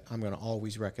here that I'm going to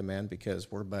always recommend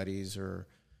because we're buddies, or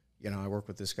I work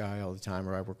with this guy all the time,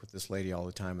 or I work with this lady all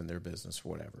the time in their business, or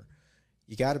whatever.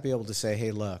 You got to be able to say,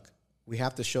 hey, look, we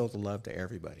have to show the love to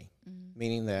everybody,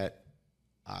 meaning that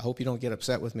I hope you don't get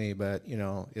upset with me, but,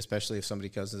 especially if somebody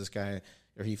goes to this guy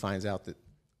or he finds out that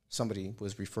somebody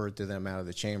was referred to them out of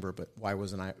the chamber, but why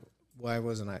wasn't I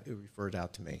referred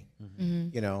out to me?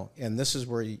 And this is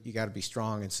where you got to be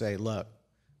strong and say, look,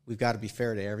 we've got to be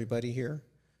fair to everybody here.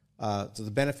 So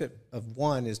the benefit of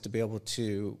one is to be able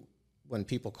to, when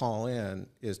people call in,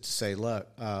 is to say, look,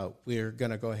 we're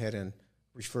going to go ahead and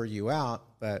refer you out,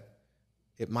 but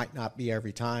it might not be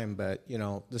every time, but,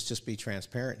 let's just be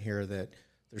transparent here that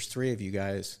there's 3 of you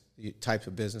guys, types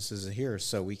of businesses here,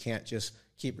 so we can't just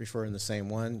keep referring the same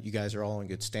one. You guys are all in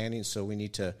good standing, so we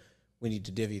need to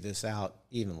divvy this out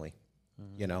evenly,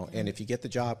 and if you get the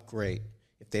job, great.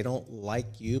 If they don't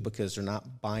like you because they're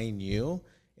not buying you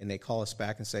and they call us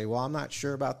back and say, well, I'm not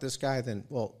sure about this guy, then,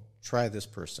 well, try this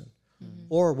person.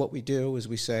 Or what we do is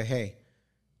we say, hey,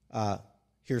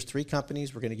 here's 3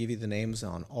 companies. We're going to give you the names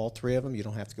on all 3 of them. You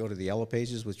don't have to go to the Yellow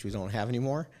Pages, which we don't have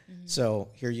anymore. So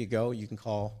here you go. You can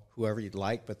call whoever you'd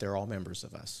like, but they're all members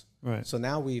of us. Right. So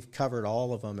now we've covered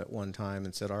all of them at one time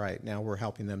and said, all right, now we're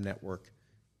helping them network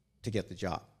to get the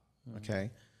job. Okay.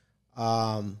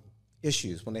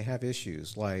 Issues, when they have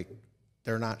issues, like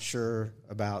they're not sure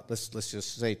about, let's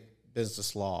just say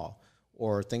business law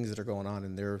or things that are going on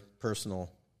in their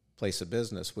personal place of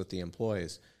business with the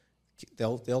employees.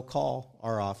 They'll call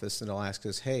our office and they'll ask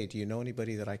us, hey, do you know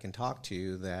anybody that I can talk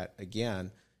to that,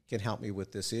 again, can help me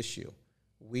with this issue?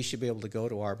 We should be able to go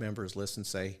to our members list and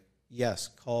say, yes,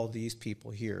 call these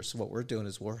people here. So what we're doing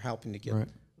is we're helping to get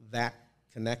that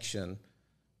connection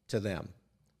to them.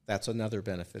 That's another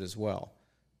benefit as well.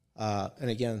 And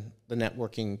again, the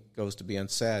networking goes to be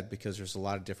unsaid because there's a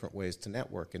lot of different ways to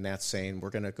network, and that's saying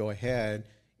we're going to go ahead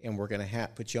and we're going to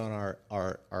put you on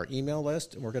our email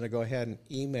list, and we're going to go ahead and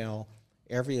email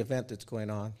every event that's going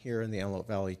on here in the Antelope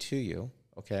Valley to you,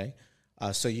 okay?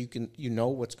 So you know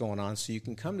what's going on, so you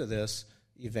can come to this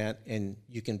event and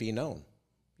you can be known.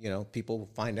 People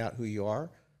will find out who you are.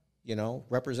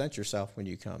 Represent yourself when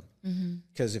you come.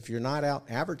 Because if you're not out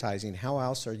advertising, how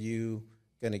else are you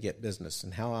going to get business,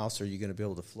 and how else are you going to be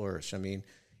able to flourish? I mean,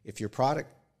 if your product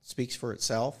speaks for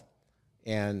itself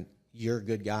and you're a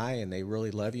good guy and they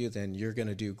really love you, then you're going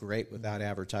to do great without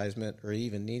advertisement or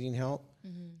even needing help.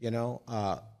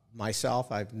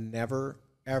 Myself, I've never,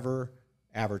 ever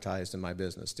advertised in my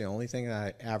business. The only thing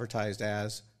that I advertised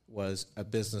as was a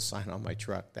business sign on my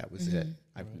truck. That was it.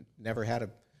 I've never had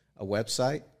a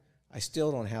website. I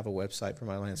still don't have a website for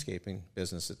my landscaping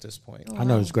business at this point. I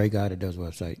know this great guy that does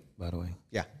website, by the way.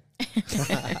 Yeah.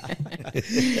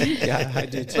 Yeah, I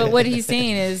do too. But what he's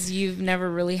saying is you've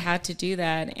never really had to do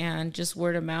that, and just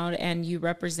word of mouth, and you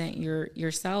represent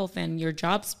yourself, and your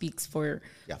job speaks for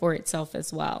itself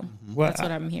as well. Well, that's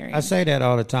what I'm hearing. I say that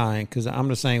all the time because I'm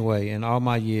the same way. In all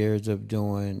my years of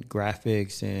doing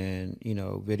graphics and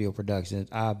video productions,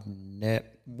 I don't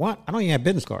even have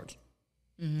business cards.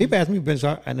 People ask me business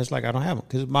cards, and it's like I don't have them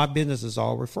because my business is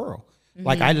all referral.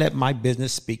 Like I let my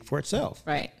business speak for itself.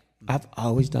 Right. I've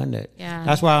always done that. Yeah.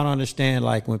 That's why I don't understand,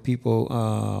 like, when people,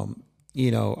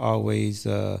 always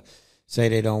say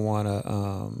they don't want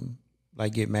to,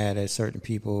 get mad at certain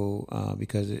people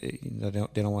because they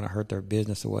don't want to hurt their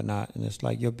business or whatnot. And it's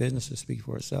like your business will speak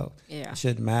for itself. Yeah. It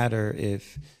shouldn't matter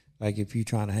if you're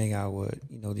trying to hang out with,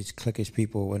 these cliquish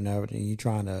people or whatever, and you're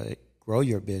trying to grow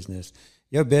your business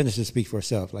will speak for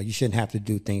itself. Like, you shouldn't have to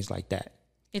do things like that.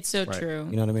 It's so true.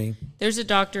 You know what I mean? There's a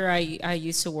doctor I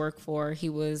used to work for. He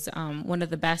was one of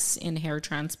the best in hair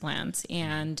transplants.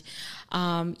 And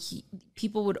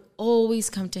people would always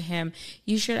come to him,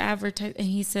 you should advertise. And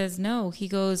he says, no. He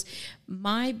goes,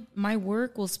 my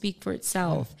work will speak for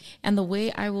itself. And the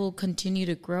way I will continue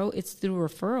to grow, it's through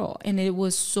referral. And it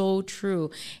was so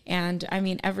true. And I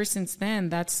mean, ever since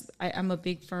then, I'm a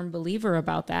big firm believer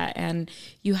about that. And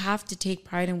you have to take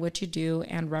pride in what you do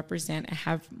and represent and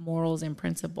have morals and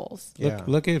principles.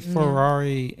 Look at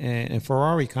Ferrari, and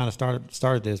Ferrari kind of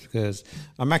started this because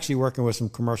I'm actually working with some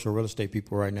commercial real estate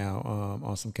people right now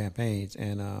on some campaigns,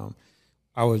 and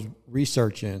I was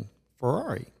researching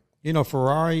Ferrari.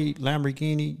 Ferrari,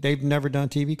 Lamborghini, they've never done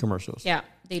TV commercials. Yeah,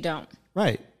 they don't.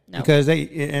 Right. No. Because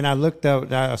I looked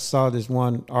up, I saw this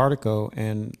one article,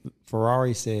 and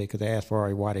Ferrari said, because they asked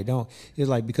Ferrari why they don't, it's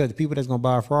like, because the people that's going to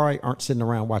buy a Ferrari aren't sitting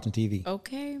around watching TV.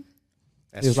 Okay.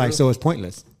 It's like, so it's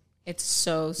pointless. It's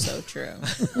so true.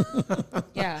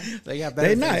 Yeah. They got better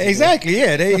They not, exactly,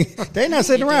 yeah. They not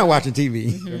sitting around watching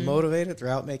TV. They're motivated, they're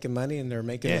out making money, and they're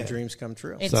making their dreams come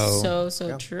true. It's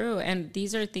so true. And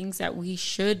these are things that we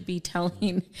should be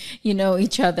telling,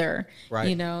 each other, Right.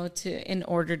 in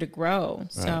order to grow.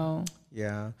 Right. So.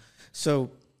 Yeah.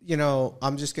 So,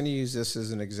 I'm just going to use this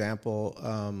as an example.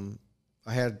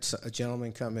 I had a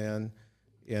gentleman come in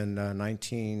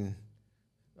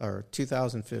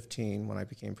 2015 when I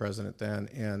became president then,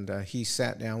 and he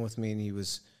sat down with me, and he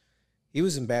was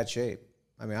in bad shape.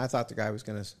 I mean, I thought the guy was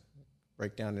going to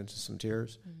break down into some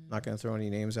tears. Not going to throw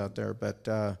any names out there, but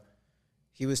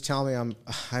he was telling me,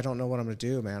 I don't know what I'm going to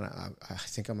do, man. I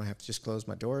think I'm going to have to just close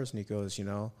my doors. And he goes,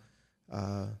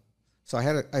 so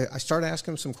I started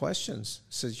asking him some questions.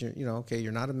 Says, okay,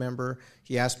 you're not a member.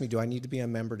 He asked me, do I need to be a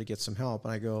member to get some help?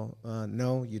 And I go,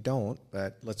 no, you don't,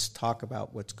 but let's talk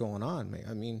about what's going on.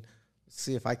 I mean, let's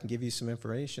see if I can give you some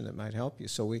information that might help you.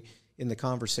 So we, in the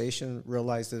conversation,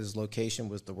 realized that his location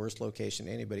was the worst location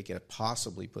anybody could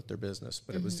possibly put their business,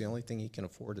 but it was the only thing he can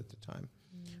afford at the time.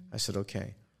 I said,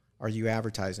 okay, are you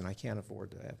advertising? I can't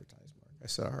afford to advertise, Mark. I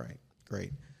said, all right,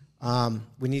 great.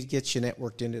 We need to get you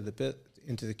networked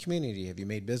into the community. Have you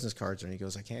made business cards? And he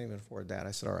goes, I can't even afford that.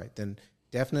 I said, all right, then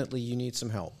definitely you need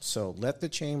some help. So let the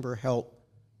chamber help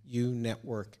you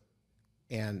network,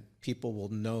 and people will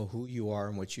know who you are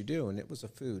and what you do. And it was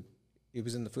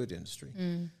in the food industry.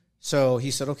 So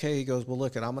he said, okay. He goes, well,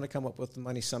 look, I'm going to come up with the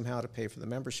money somehow to pay for the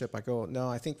membership. I go, no,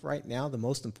 I think right now the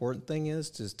most important thing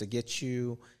is to get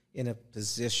you in a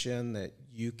position that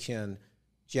you can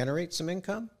generate some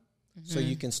income. So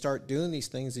you can start doing these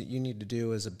things that you need to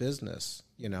do as a business.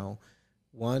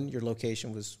 One, your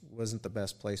location wasn't the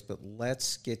best place, but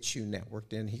let's get you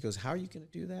networked in. He goes, how are you going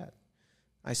to do that?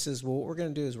 I says, well, what we're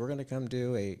going to do is we're going to come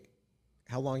do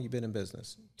how long you been in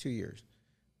business? 2 years.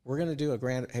 We're going to do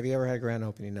have you ever had a grand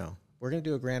opening? No. We're going to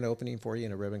do a grand opening for you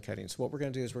and a ribbon cutting. So what we're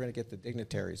going to do is we're going to get the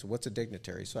dignitaries. What's a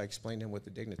dignitary? So I explained to him what the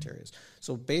dignitary is.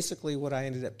 So basically what I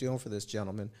ended up doing for this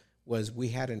gentleman was we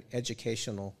had an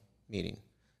educational meeting.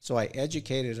 So I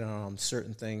educated him on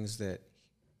certain things that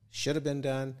should have been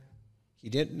done. He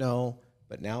didn't know,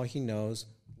 but now he knows.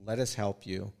 Let us help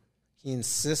you. He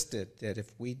insisted that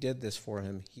if we did this for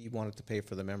him, he wanted to pay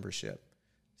for the membership.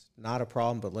 It's not a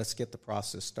problem, but let's get the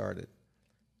process started.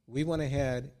 We went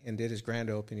ahead and did his grand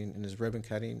opening and his ribbon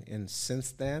cutting, and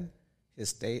since then,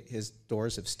 his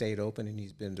doors have stayed open, and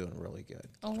he's been doing really good.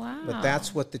 Oh, wow. But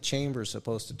that's what the chamber is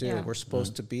supposed to do. Yeah. We're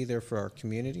supposed to be there for our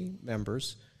community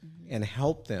members and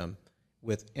help them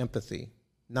with empathy.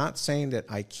 Not saying that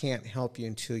I can't help you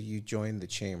until you join the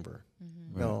chamber.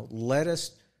 No, let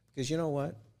us, because you know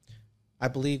what? I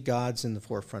believe God's in the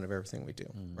forefront of everything we do,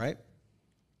 right?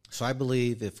 So I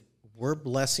believe if we're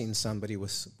blessing somebody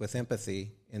with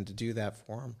empathy and to do that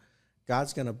for them,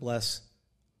 God's going to bless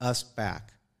us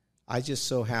back. I just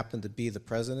so happened to be the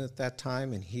president at that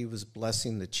time, and he was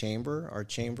blessing the chamber. Our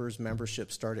chamber's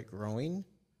membership started growing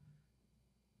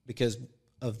because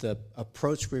of the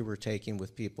approach we were taking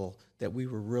with people, that we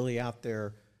were really out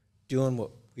there doing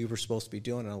what we were supposed to be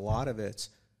doing. And a lot of it's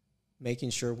making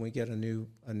sure when we get a new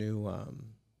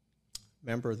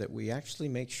member that we actually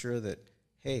make sure that,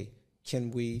 hey,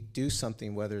 can we do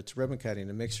something, whether it's ribbon cutting,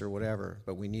 a mixer, whatever,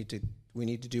 but we need to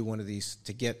do one of these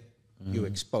to get you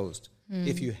exposed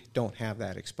if you don't have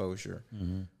that exposure.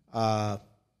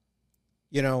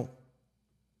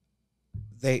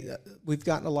 We've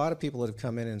gotten a lot of people that have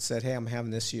come in and said, hey, I'm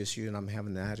having this issue, and I'm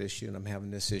having that issue, and I'm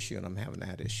having this issue, and I'm having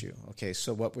that issue. Okay,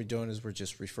 so what we're doing is we're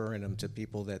just referring them to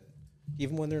people that,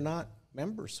 even when they're not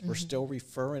members, we're still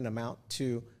referring them out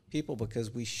to people, because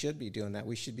we should be doing that.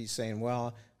 We should be saying,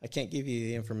 well, I can't give you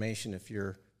the information if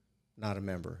you're not a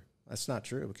member. That's not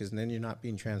true, because then you're not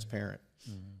being transparent.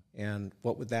 And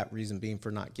what would that reason be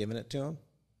for not giving it to them?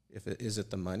 Is it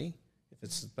the money? If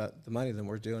it's about the money, then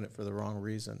we're doing it for the wrong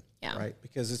reason, right?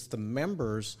 Because it's the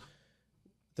members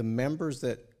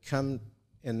that come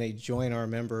and they join our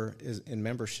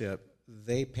membership,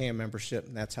 they pay a membership,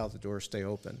 and that's how the doors stay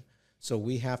open. So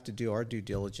we have to do our due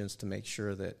diligence to make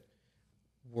sure that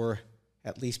we're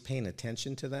at least paying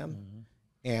attention to them.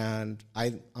 And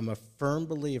I'm a firm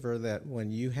believer that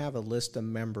when you have a list of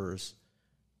members,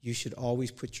 you should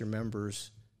always put your members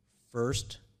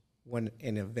first when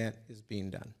an event is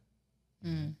being done.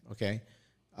 Okay?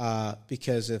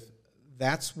 Because if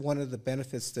that's one of the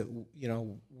benefits that,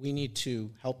 we need to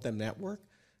help them network.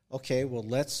 okay, well,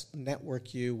 let's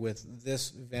network you with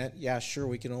this event. Yeah, sure,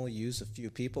 we can only use a few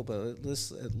people, but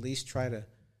let's at least try to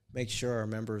make sure our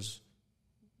members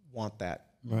want that,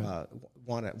 Right.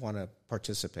 want to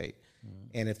participate.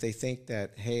 And if they think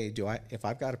that, hey, if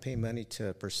I've got to pay money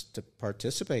to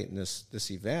participate in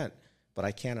this event, but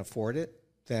I can't afford it,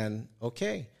 then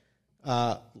okay,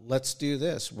 let's do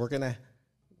this. We're gonna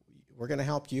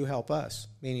help you help us.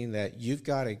 Meaning that you've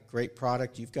got a great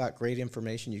product, you've got great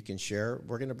information you can share.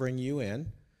 We're gonna bring you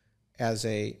in at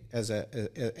the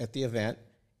event,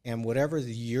 and whatever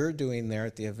you're doing there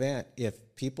at the event,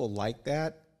 if people like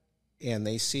that and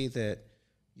they see that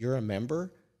you're a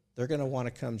member, they're going to want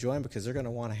to come join because they're going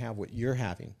to want to have what you're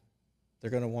having.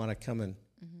 They're going to want to come and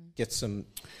get some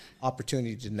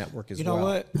opportunity to network as well. You know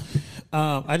what?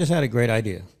 I just had a great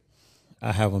idea.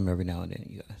 I have them every now and then,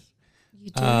 you guys.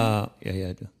 You do? Yeah,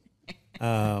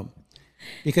 I do.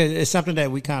 Because it's something that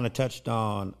we kind of touched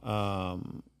on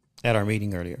at our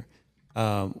meeting earlier.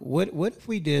 What if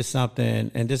we did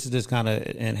something, and this is just kind of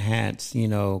enhanced,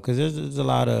 because there's a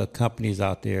lot of companies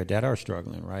out there that are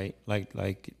struggling, right? Like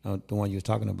the one you were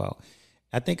talking about.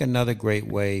 I think another great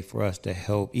way for us to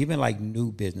help, even like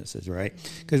new businesses, right?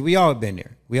 Because we all have been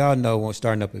there. We all know when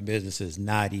starting up a business is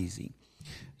not easy.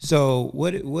 So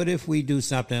what if we do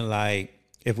something like,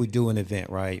 if we do an event,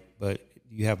 right? But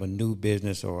you have a new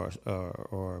business or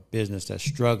a business that's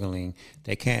struggling,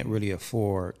 they can't really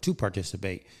afford to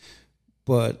participate.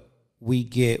 But we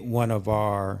get one of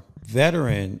our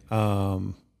veteran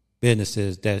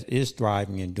businesses that is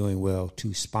thriving and doing well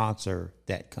to sponsor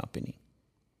that company,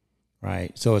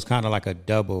 right? So it's kind of like a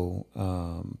double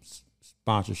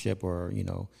sponsorship, or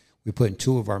we're putting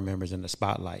two of our members in the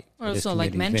spotlight. Or so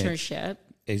like mentorship. Event.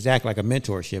 Exactly, like a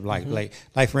mentorship.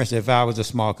 Like for instance, if I was a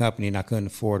small company and I couldn't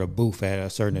afford a booth at a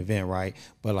certain event, right?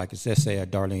 But like let's say a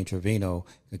Darlene Trevino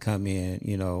could come in,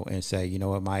 and say, you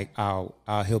know what, Mike, I'll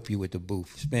help you with the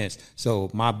booth expense. So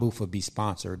my booth would be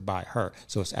sponsored by her.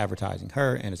 So it's advertising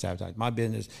her and it's advertising my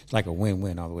business. It's like a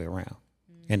win-win all the way around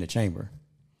in the chamber.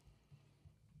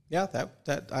 Yeah,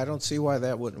 that I don't see why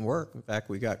that wouldn't work. In fact,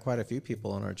 we got quite a few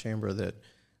people in our chamber that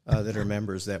are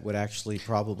members that would actually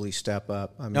probably step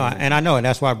up. I mean, no, and I know, and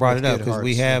that's why I brought it up, because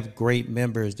we have great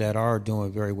members that are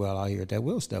doing very well out here that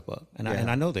will step up, and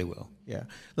I know they will. Yeah,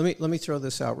 let me throw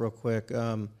this out real quick.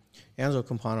 Angelo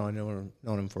Campano, I've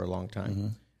known him for a long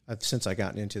time. Since I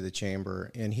gotten into the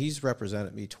chamber, and he's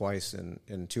represented me twice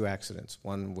in two accidents.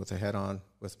 One with a head-on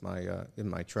with my in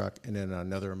my truck, and then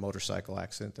another motorcycle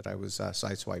accident that I was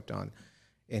sideswiped on.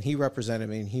 And he represented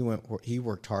me, and he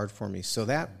worked hard for me. So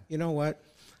that, you know what.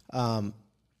 The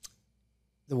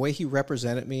way he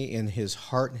represented me in his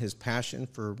heart and his passion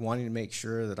for wanting to make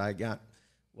sure that I got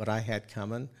what I had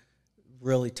coming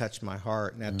really touched my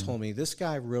heart. And that told me this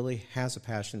guy really has a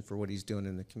passion for what he's doing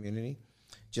in the community.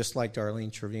 Just like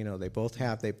Darlene Trevino, they both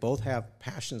have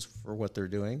passions for what they're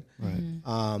doing.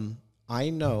 Right. I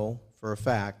know for a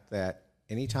fact that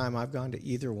anytime I've gone to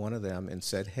either one of them and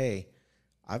said, hey,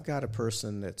 I've got a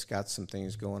person that's got some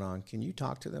things going on. Can you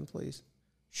talk to them, please?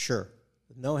 Sure.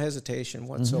 No hesitation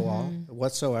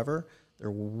whatsoever. They're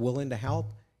willing to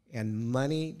help, and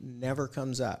money never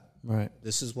comes up. Right.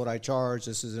 This is what I charge.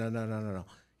 This is no.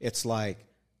 It's like,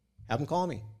 have them call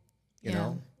me, you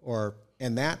know,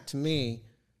 and that to me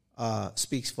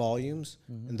speaks volumes.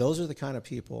 And those are the kind of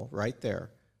people right there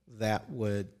that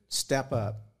would step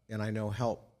up and I know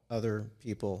help other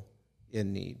people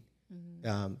in need.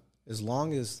 As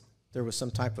long as there was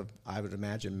some type of, I would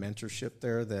imagine, mentorship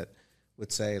there that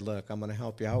would say, look, I'm going to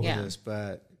help you out with this,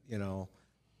 but,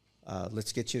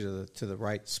 let's get you to the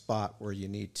right spot where you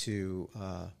need to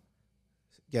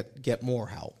get more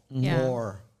help,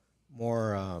 more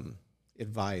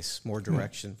advice, more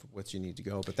direction for what you need to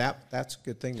go. But that's a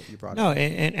good thing that you brought up. No,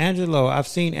 and Angelo, I've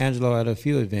seen Angelo at a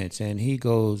few events, and he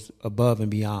goes above and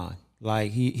beyond.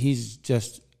 Like, he's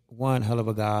just one hell of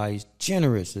a guy. He's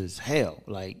generous as hell.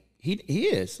 Like, he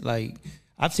is. Like,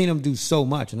 I've seen him do so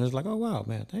much, and it's like, oh, wow,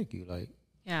 man, thank you. Like,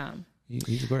 yeah.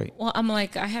 He's great. Well, I'm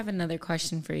like, I have another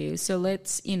question for you. So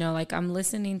let's, I'm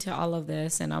listening to all of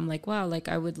this, and I'm like, wow, like,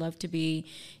 I would love to be,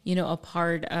 a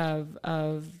part of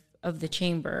the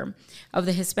chamber, of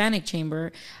the Hispanic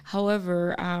chamber.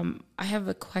 However, I have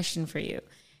a question for you.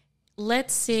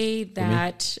 Let's say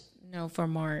that, for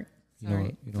Mark.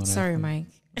 Sorry, Mike.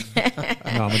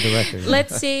 No, I'm a director. Yeah.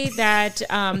 Let's say that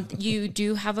you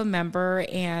do have a member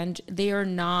and they are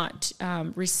not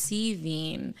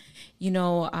receiving,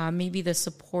 maybe the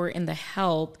support and the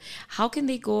help. How can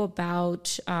they go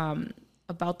about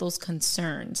those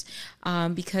concerns?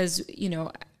 Because,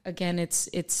 again,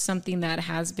 it's something that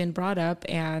has been brought up,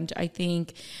 and I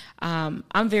think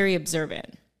I'm very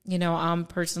observant. You know, I'm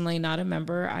personally not a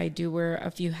member. I do wear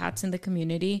a few hats in the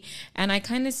community, and I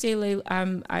kind of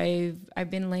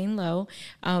I've been laying low.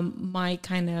 Mike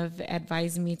kind of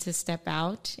advised me to step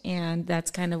out, and that's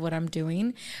kind of what I'm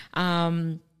doing.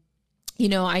 You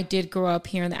know, I did grow up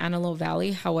here in the Antelope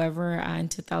Valley. However, in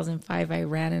 2005, I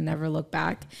ran and never looked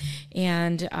back.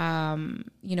 And,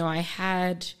 you know, I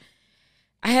had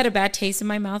a bad taste in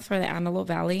my mouth for the Antelope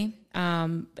Valley.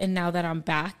 And now that I'm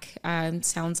back,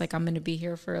 sounds like I'm going to be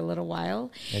here for a little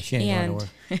while. Yeah, she ain't going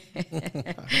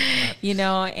nowhere. You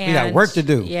know, and we got work to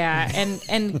do. Yeah,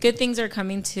 and good things are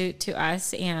coming to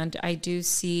us, and I do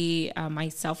see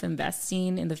myself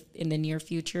investing in the near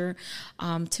future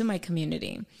to my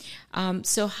community.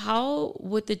 So how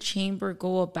would the chamber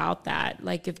go about that?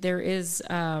 Like, if there is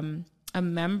a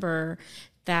member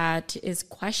that is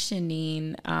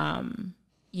questioning,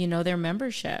 you know, their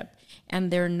membership, and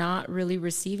they're not really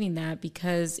receiving that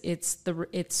because it's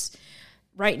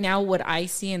right now what I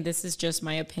see, and this is just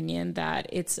my opinion, that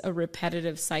it's a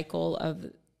repetitive cycle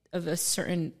of a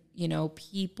certain, you know,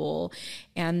 people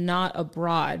and not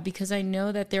abroad, because I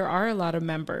know that there are a lot of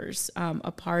members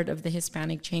a part of the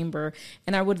Hispanic Chamber,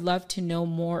 and I would love to know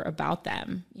more about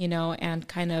them, you know, and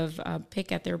kind of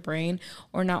pick at their brain,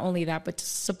 or not only that, but to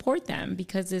support them,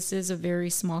 because this is a very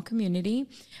small community.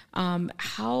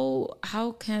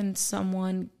 How can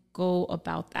someone go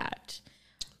about that?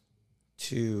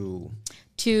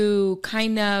 To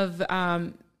kind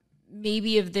of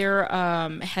maybe if they're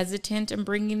hesitant in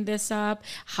bringing this up,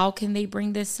 how can they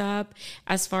bring this up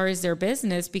as far as their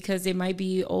business? Because they might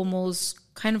be almost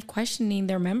kind of questioning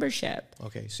their membership.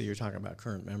 Okay, so you're talking about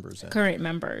current members then. Current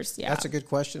members, yeah. That's a good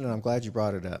question, and I'm glad you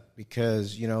brought it up,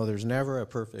 because, you know, there's never a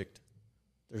perfect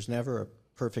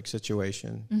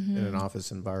situation in an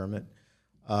office environment.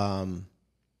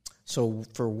 So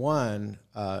for one,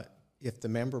 if the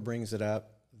member brings it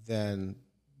up, then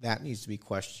that needs to be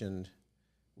questioned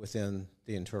within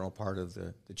the internal part of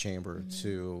the chamber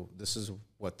to, this is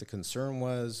what the concern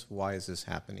was, why is this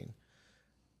happening?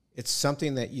 It's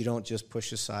something that you don't just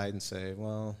push aside and say,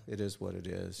 well, it is what it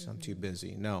is, I'm too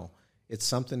busy. No, it's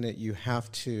something that you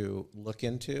have to look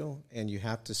into, and you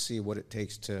have to see what it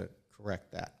takes to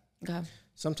correct that. Okay.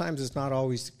 Sometimes it's not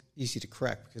always easy to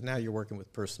correct, because now you're working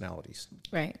with personalities.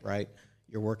 Right?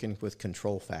 You're working with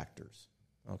control factors,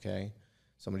 okay?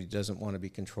 Somebody doesn't want to be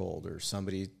controlled, or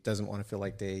somebody doesn't want to feel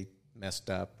like they messed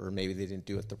up, or maybe they didn't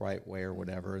do it the right way or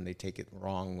whatever, and they take it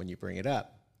wrong when you bring it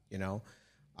up, you know?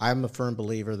 I'm a firm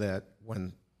believer that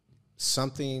when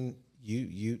something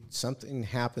something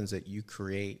happens that you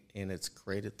create, and it's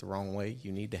created the wrong way,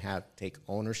 you need to take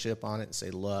ownership on it and say,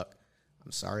 look,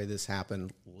 I'm sorry this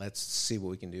happened. Let's see what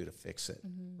we can do to fix it,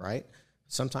 right?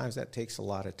 Sometimes that takes a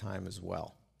lot of time as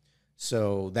well.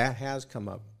 So that has come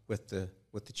up with the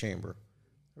chamber.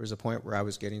 There was a point where I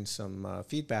was getting some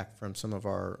feedback from some of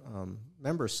our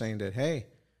members saying that, hey,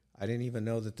 I didn't even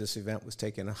know that this event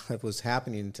was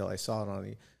happening until I saw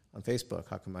it on Facebook.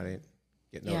 How come I didn't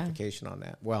get notification on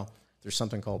that? Well, there's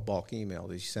something called bulk email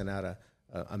that you send out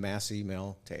a mass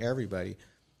email to everybody.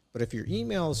 But if your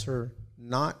emails are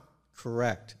not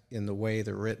correct in the way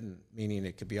they're written, meaning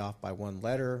it could be off by one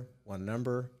letter, one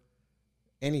number,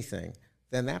 anything,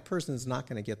 then that person is not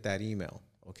going to get that email,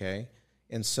 okay?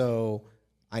 And so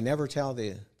I never tell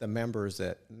the members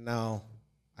that, no,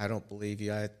 I don't believe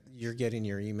you. You're getting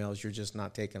your emails. You're just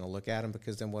not taking a look at them,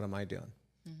 because then what am I doing?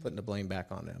 Putting the blame back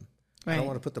on them. Right. I don't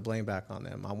want to put the blame back on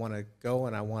them. I want to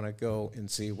go and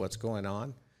see what's going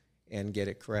on and get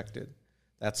it corrected.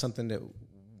 That's something that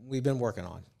we've been working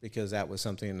on, because that was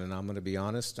something, and I'm going to be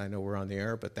honest, I know we're on the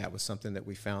air, but that was something that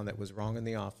we found that was wrong in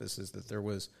the office, is that there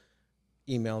was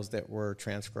emails that were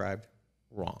transcribed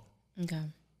wrong.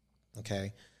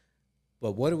 Okay.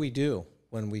 But what do we do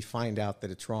when we find out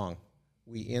that it's wrong?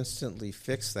 We instantly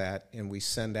fix that, and we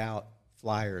send out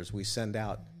flyers. We send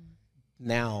out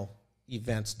now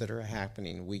events that are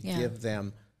happening. We give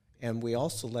them, and we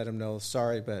also let them know,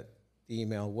 sorry, but the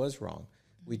email was wrong.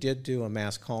 We did do a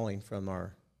mass calling from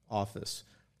our office,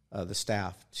 the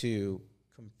staff, to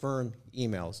confirm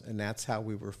emails, and that's how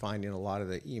we were finding a lot of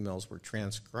the emails were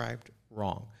transcribed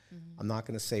wrong. I'm not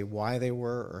going to say why they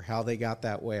were or how they got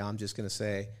that way. I'm just going to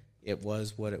say it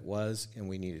was what it was, and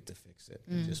we needed to fix it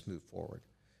and just move forward.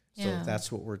 So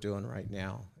that's what we're doing right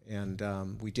now.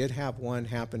 And we did have one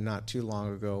happen not too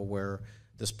long ago where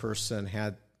this person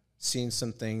had seen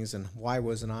some things, and why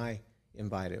wasn't I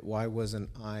invited? Why wasn't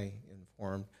I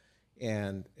informed?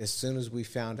 And as soon as we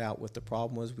found out what the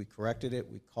problem was, we corrected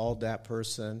it. We called that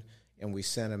person, and we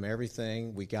sent them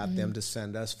everything. We got them to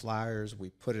send us flyers. We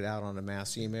put it out on a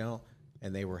mass email,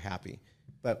 and they were happy.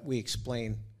 But we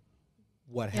explained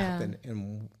what happened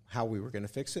and how we were going to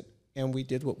fix it. And we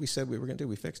did what we said we were going to do.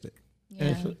 We fixed it. Yeah.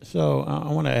 And so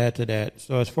I want to add to that.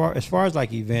 So as far as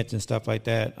like events and stuff like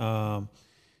that,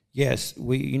 yes,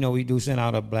 we do send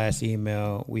out a blast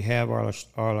email. We have all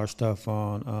our stuff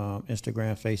on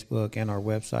Instagram, Facebook, and our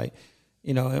website.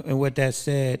 And with that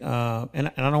said,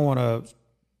 and I don't want to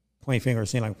point finger or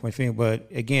seem like a point finger, but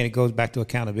again, it goes back to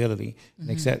accountability. Mm-hmm.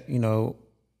 And except,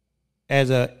 as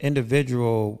an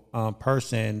individual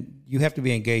person, you have to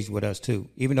be engaged with us too.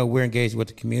 Even though we're engaged with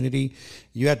the community,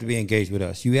 you have to be engaged with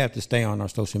us. You have to stay on our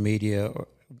social media.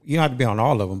 You don't have to be on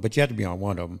all of them, but you have to be on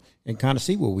one of them and kind of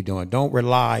see what we're doing. Don't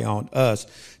rely on us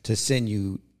to send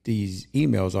you these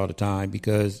emails all the time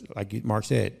because, like Mark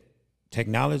said,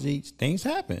 technology, things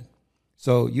happen.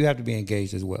 So you have to be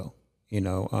engaged as well.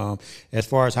 As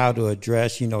far as how to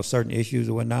address, certain issues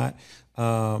or whatnot,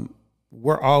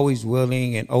 we're always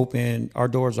willing and open. Our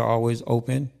doors are always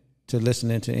open to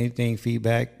listening to anything,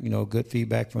 feedback, good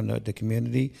feedback from the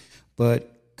community. But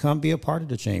come be a part of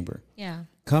the chamber. Yeah.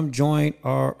 Come join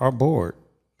our board.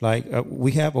 Like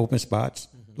we have open spots.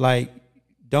 Mm-hmm. Like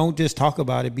don't just talk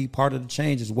about it. Be part of the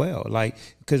change as well. Like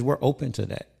because we're open to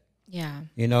that. Yeah.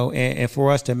 And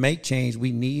for us to make change,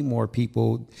 we need more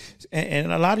people.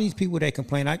 And a lot of these people, they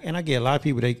complain. I get a lot of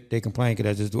people, they complain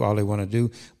because they just do all they want to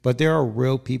do. But there are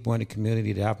real people in the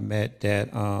community that I've met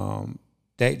that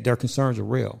their concerns are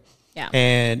real. Yeah.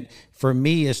 And for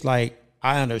me, it's like,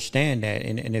 I understand that.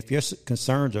 And if your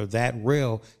concerns are that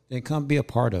real, then come be a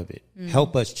part of it. Mm-hmm.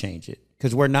 Help us change it.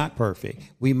 Because we're not perfect.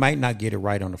 We might not get it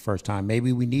right on the first time.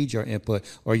 Maybe we need your input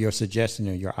or your suggestion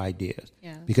or your ideas.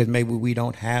 Yeah. Because maybe we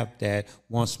don't have that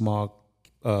one small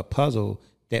puzzle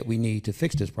that we need to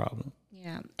fix this problem.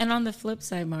 Yeah. And on the flip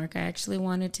side, Mark, I actually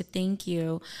wanted to thank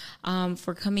you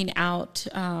for coming out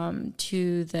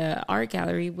to the art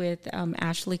gallery with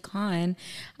Ashley Kahn.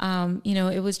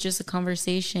 It was just a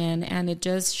conversation, and it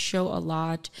does show a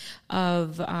lot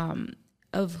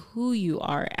of who you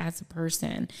are as a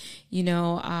person.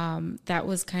 That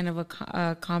was kind of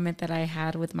a comment that I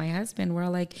had with my husband where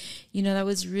that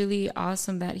was really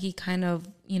awesome that he kind of,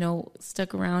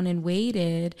 stuck around and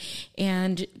waited.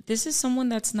 And this is someone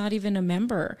that's not even a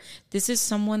member. This is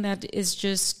someone that is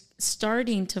just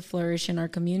starting to flourish in our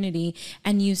community,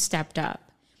 and you stepped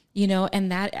up.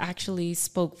 And that actually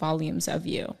spoke volumes of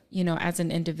you, as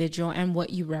an individual and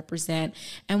what you represent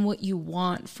and what you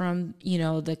want from,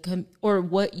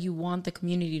 what you want the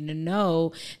community to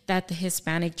know that the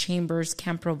Hispanic chambers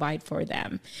can provide for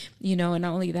them, and not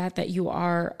only that you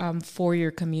are for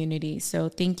your community. So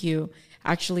thank you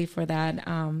actually for that.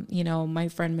 My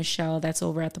friend Michelle that's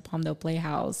over at the Palmdale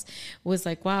Playhouse was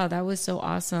like, wow, that was so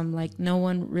awesome. Like no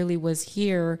one really was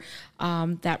here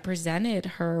that presented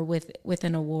her with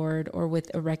an award or with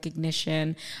a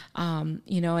recognition,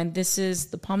 and this is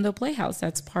the Palmdale Playhouse.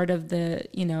 That's part of the,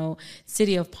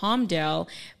 city of Palmdale,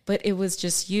 but it was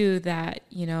just you that,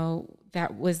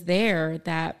 that was there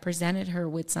that presented her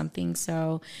with something.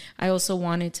 So I also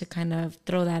wanted to kind of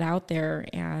throw that out there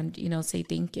and, say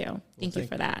thank you. Thank you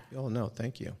for that. Oh, no,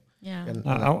 thank you. Yeah. And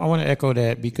I want to echo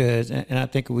that because, and I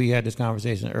think we had this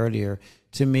conversation earlier,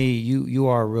 to me, you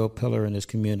are a real pillar in this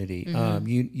community. Mm-hmm.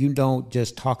 You don't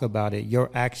just talk about it.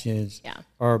 Your actions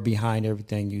are behind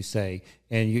everything you say.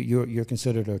 And you're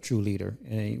considered a true leader.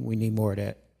 And we need more of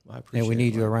that. Well, I appreciate and we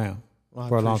need you around.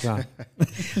 For a long time.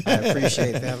 I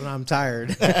appreciate that, but I'm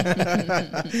tired.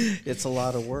 It's a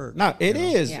lot of work. No, it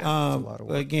is. Yeah. It's a lot of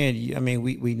work. Again,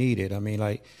 we need it.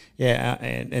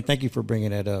 And thank you for bringing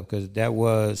that up because that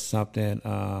was something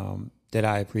that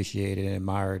I appreciated and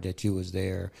admired that you was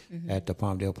there at the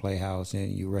Palmdale Playhouse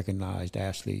and you recognized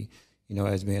Ashley,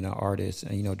 as being an artist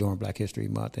and during Black History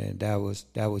Month, and that was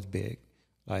big.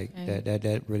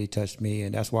 That really touched me,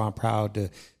 and that's why I'm proud to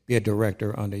be a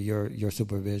director under your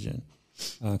supervision.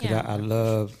 Because I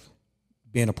love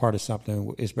being a part of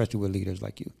something, especially with leaders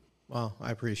like you. Well,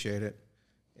 I appreciate it,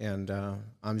 and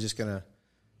I'm gonna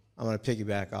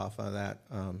piggyback off of that.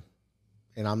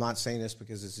 And I'm not saying this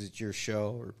because this is your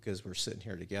show or because we're sitting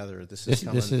here together. This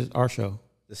is our show.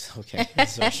 Okay.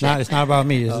 It's not about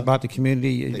me. It's about the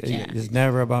community. It's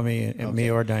never about me and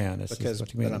me or Diane.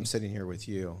 But I'm sitting here with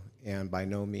you, and by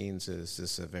no means is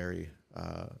this a very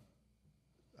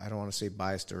I don't want to say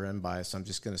biased or unbiased. I'm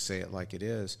just going to say it like it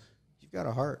is. You've got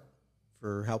a heart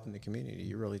for helping the community.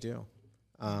 You really do.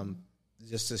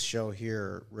 Just this show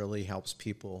here really helps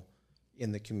people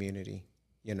in the community,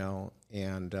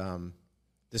 and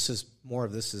this is more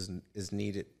of this is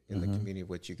needed in the community,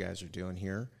 what you guys are doing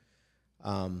here.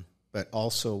 But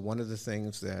also one of the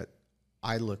things that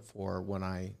I look for when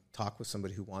I talk with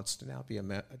somebody who wants to now be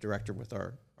a director with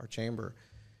our chamber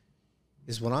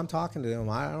is when I'm talking to them,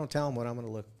 I don't tell them what I'm going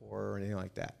to look for or anything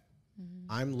like that.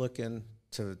 I'm looking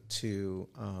to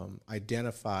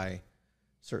identify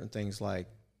certain things like,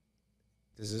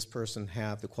 does this person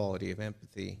have the quality of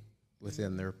empathy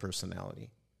within their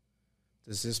personality?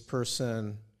 Does this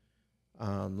person,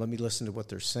 let me listen to what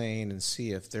they're saying and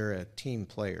see if they're a team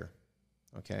player,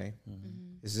 okay?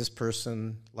 Is this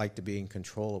person like to be in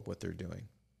control of what they're doing?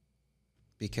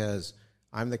 Because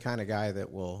I'm the kind of guy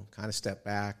that will kind of step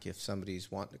back if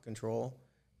somebody's wanting to control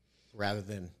rather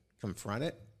than confront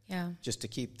it. Yeah. Just to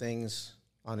keep things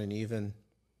on an even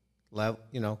level,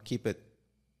 keep it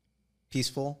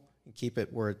peaceful and keep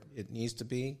it where it needs to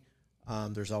be.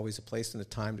 There's always a place and a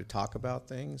time to talk about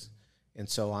things. And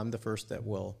so I'm the first that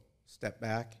will step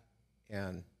back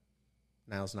and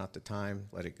now's not the time.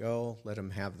 Let it go. Let them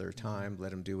have their time.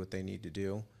 Let them do what they need to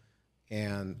do.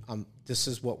 And this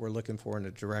is what we're looking for in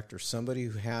a director, somebody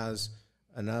who has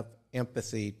enough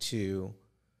empathy to,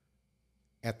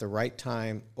 at the right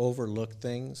time, overlook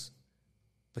things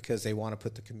because they want to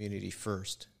put the community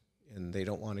first. And they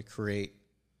don't want to create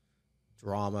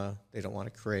drama. They don't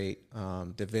want to create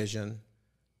division.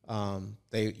 And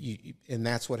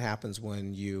that's what happens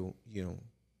when you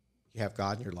have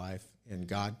God in your life, and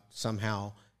God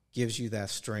somehow gives you that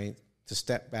strength to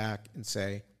step back and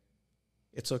say,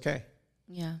 it's okay.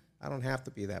 Yeah. I don't have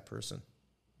to be that person.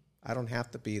 I don't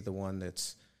have to be the one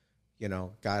that's,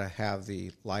 got to have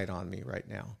the light on me right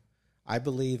now. I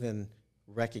believe in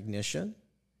recognition.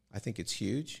 I think it's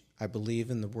huge. I believe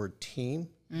in the word team.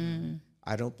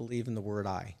 I don't believe in the word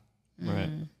I. Right.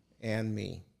 And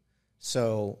me.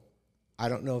 So I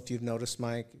don't know if you've noticed,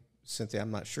 Mike, Cynthia,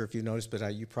 I'm not sure if you noticed,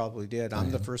 but you probably did.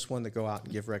 I'm the first one to go out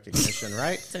and give recognition,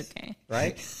 right? It's okay.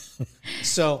 Right?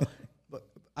 So but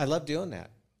I love doing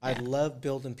that. I love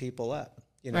building people up.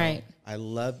 Right. I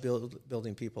love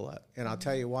building people up. And I'll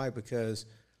tell you why, because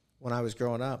when I was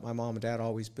growing up, my mom and dad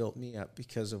always built me up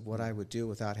because of what I would do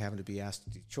without having to be asked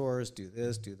to do chores, do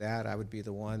this, do that. I would be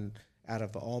the one out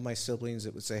of all my siblings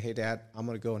that would say, hey, Dad, I'm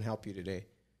going to go and help you today.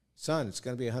 Son, it's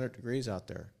going to be 100 degrees out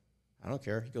there. I don't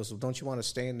care. He goes, well, don't you want to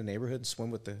stay in the neighborhood and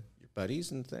swim with your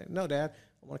buddies? And no, Dad,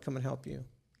 I want to come and help you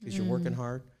because you're working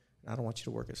hard, and I don't want you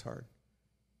to work as hard.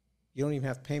 You don't even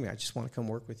have to pay me. I just want to come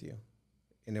work with you.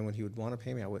 And then when he would want to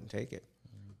pay me, I wouldn't take it.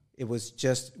 It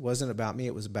wasn't about me.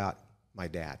 It was about my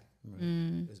dad.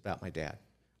 It was about my dad.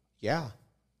 Yeah,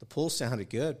 the pool sounded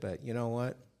good, but you know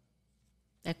what?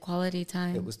 That quality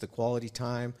time. It was the quality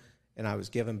time, and I was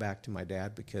giving back to my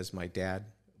dad because my dad,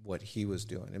 what he was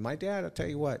doing. And my dad, I'll tell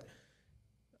you what,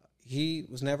 he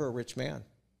was never a rich man,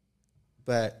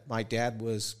 but my dad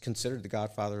was considered the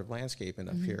godfather of landscaping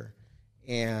up here.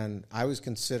 And I was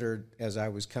considered, as I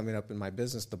was coming up in my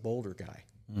business, the boulder guy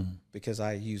because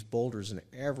I used boulders in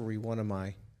every one of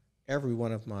my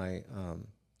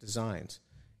designs.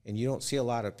 And you don't see a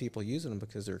lot of people using them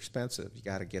because they're expensive. You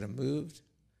got to get them moved,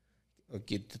 or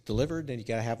get delivered, and you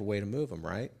got to have a way to move them,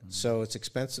 right? So it's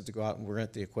expensive to go out and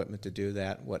rent the equipment to do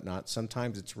that and whatnot.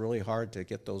 Sometimes it's really hard to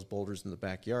get those boulders in the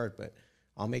backyard, but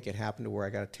I'll make it happen to where I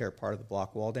got to tear part of the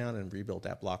block wall down and rebuild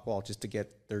that block wall just to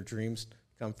get their dreams to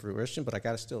come fruition, but I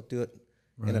got to still do it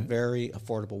in a very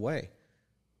affordable way.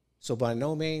 So by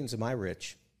no means am I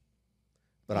rich,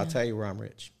 but I'll tell you where I'm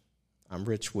rich. I'm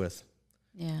rich with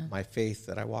my faith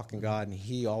that I walk in God, and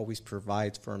He always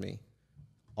provides for me.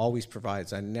 Always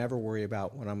provides. I never worry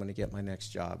about when I'm going to get my next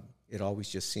job. It always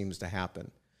just seems to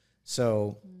happen.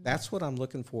 So that's what I'm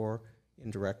looking for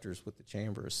in directors with the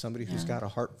chamber, is somebody who's got a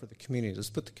heart for the community. Let's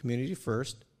put the community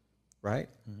first, right?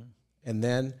 And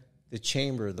then the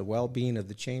chamber, the well-being of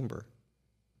the chamber,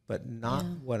 but not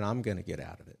what I'm going to get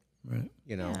out of it. Right.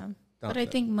 But I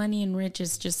think money and rich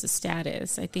is just a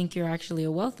status. I think you're actually a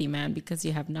wealthy man because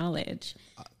you have knowledge,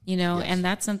 and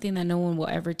that's something that no one will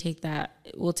ever take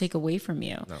away from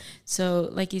you. No. So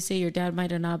like you say, your dad might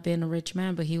have not been a rich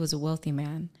man, but he was a wealthy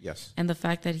man. Yes. And the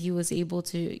fact that he was able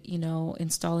to,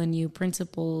 install in you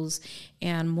principles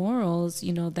and morals,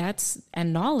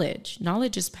 and knowledge.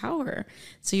 Knowledge is power.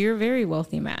 So you're a very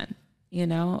wealthy man.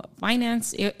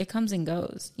 Finance, it comes and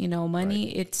goes.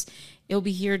 Money, right. It'll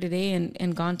be here today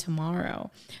and gone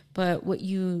tomorrow. But what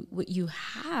you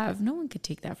have, no one could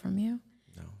take that from you.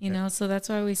 No. So that's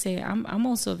why we say I'm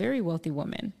also a very wealthy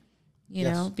woman, you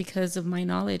know, because of my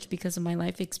knowledge, because of my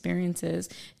life experiences,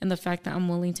 and the fact that I'm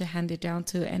willing to hand it down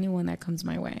to anyone that comes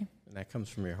my way. And that comes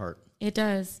from your heart. It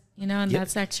does, and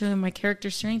that's actually my character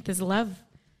strength is love.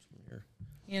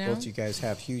 Both you guys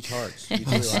have huge hearts. You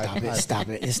do. Stop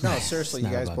it. It's no, seriously, you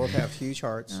guys both have huge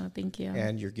hearts. Oh, thank you.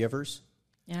 And you're givers.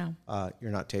 Yeah.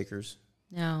 You're not takers.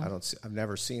 No. I've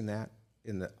never seen that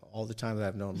in all the time that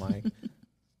I've known Mike.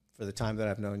 for the time that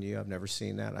I've known you, I've never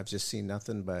seen that. I've just seen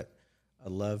nothing but a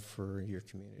love for your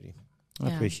community.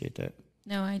 I appreciate that.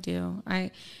 No, I do.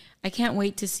 I can't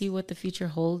wait to see what the future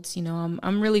holds. You know,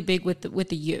 I'm really big with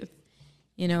the youth.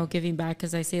 You know, giving back,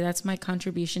 because I say that's my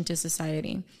contribution to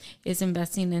society, is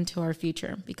investing into our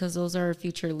future, because those are our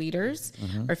future leaders,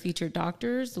 our future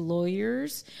doctors,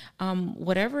 lawyers,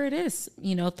 whatever it is,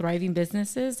 you know, thriving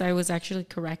businesses. I was actually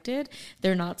corrected.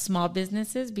 They're not small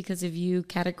businesses, because if you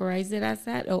categorize it as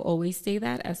that, it'll always stay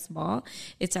that as small.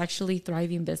 It's actually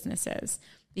thriving businesses,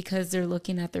 because they're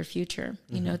looking at their future,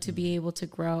 you know, to be able to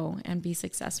grow and be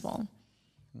successful.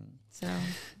 So.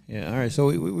 Yeah, all right. So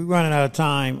we're running out of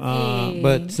time,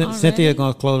 but Cynthia's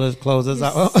going to close us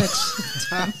out. You're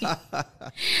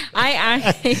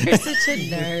such a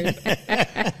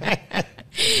nerd.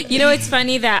 You know, it's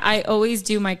funny that I always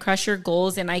do my crusher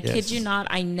goals, and I kid you not,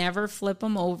 I never flip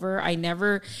them over. I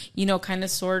never, you know, kind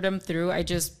of sort them through. I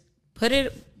just put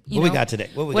it. What we got today?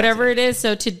 Whatever it is.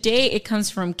 So today it comes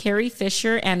from Carrie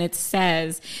Fisher, and it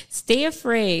says, "Stay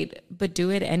afraid, but do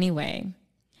it anyway."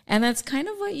 And that's kind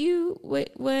of what you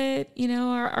know,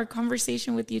 our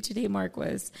conversation with you today, Mark,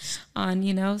 was on,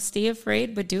 you know, stay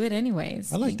afraid, but do it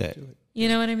anyways. I like that. You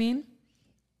know what I mean?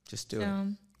 Just do it.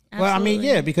 Absolutely. Well, I mean,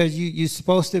 yeah, because you're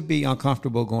supposed to be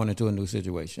uncomfortable going into a new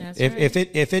situation. That's if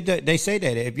they say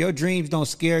that if your dreams don't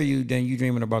scare you, then you're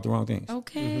dreaming about the wrong things.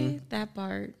 Okay, that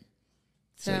part.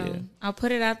 So I'll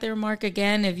put it out there, Mark,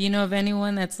 again. If you know of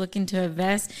anyone that's looking to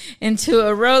invest into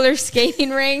a roller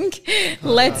skating rink,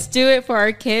 let's do it for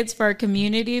our kids, for our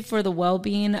community, for the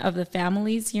well-being of the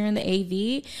families here in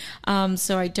the AV.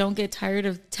 So I don't get tired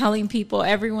of telling people,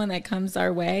 everyone that comes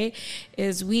our way,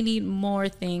 is we need more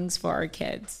things for our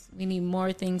kids. We need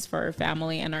more things for our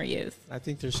family and our youth. I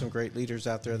think there's some great leaders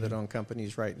out there that own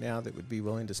companies right now that would be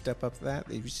willing to step up to that.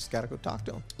 You just got to go talk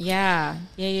to them. Yeah.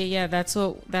 That's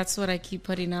what I keep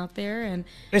putting out there, and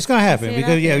it's gonna happen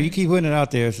because you keep putting it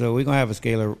out there. So we're gonna have a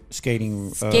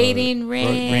skating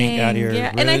rink out here.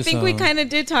 Yeah, and I think we kind of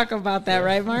did talk about that,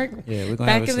 right, Mark? Yeah, we're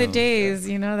gonna back in the days.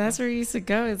 You know, that's where you used to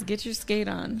go, is get your skate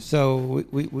on. So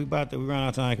we run out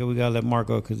of time because we gotta let Mark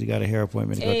go because he got a hair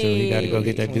appointment to go to. He got to go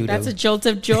get that doodle. That's a jolt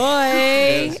of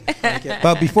joy.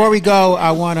 But before we go,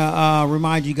 I want to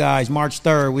remind you guys, March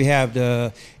 3rd, we have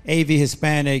the AV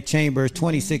Hispanic Chambers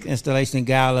 26th Installation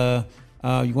Gala.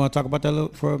 You want to talk about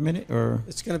that for a minute? Or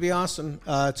it's going to be awesome.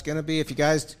 It's going to be, if you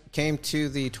guys came to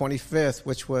the 25th,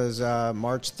 which was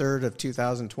March 3rd of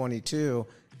 2022,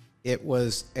 it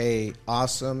was a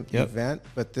awesome event.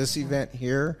 But this event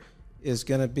here is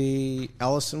going to be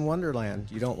Alice in Wonderland.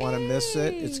 You don't want to miss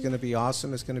it. It's going to be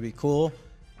awesome. It's going to be cool.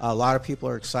 A lot of people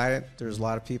are excited. There's a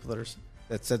lot of people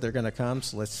that said they're going to come.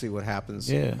 So let's see what happens.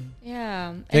 Yeah.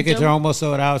 Tickets are almost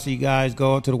sold out. So you guys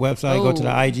go to the website, go to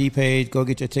the IG page, go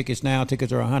get your tickets now.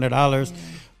 Tickets are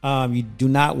 $100. You do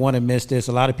not want to miss this.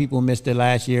 A lot of people missed it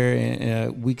last year,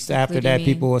 and weeks after that,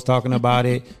 people was talking about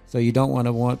it. So you don't want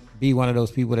to be one of those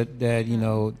people that you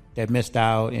know that missed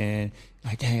out and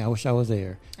like, dang, I wish I was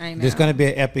there. I know. There's going to be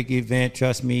an epic event.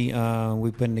 Trust me.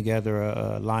 We're putting together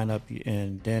a lineup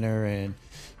and dinner and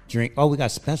drink. Oh, we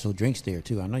got special drinks there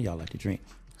too. I know y'all like to drink.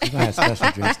 We're going to have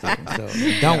special drinks there. So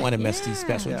you don't want to miss these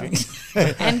special drinks.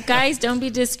 And guys, don't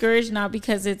be discouraged, not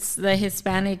because it's the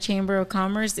Hispanic Chamber of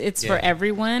Commerce. It's for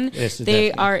everyone. Yes,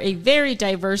 they are a very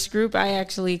diverse group. I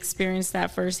actually experienced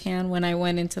that firsthand when I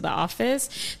went into the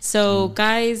office. So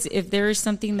guys, if there is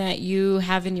something that you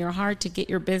have in your heart to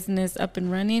get your business up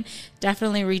and running,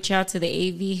 definitely reach out to the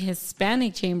AV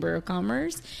Hispanic Chamber of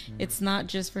Commerce. It's not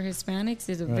just for Hispanics.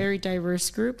 It's a very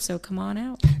diverse group. So come on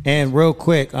out. And real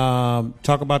quick,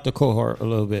 talk about the cohort a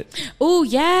little bit. Oh,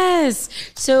 yes.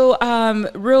 So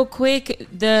real quick,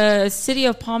 the city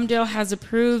of Palmdale has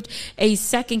approved a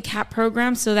second CAP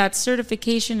program. So that's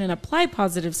certification in applied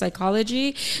positive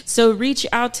psychology. So reach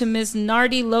out to Ms.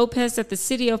 Nardi Lopez at the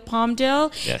city of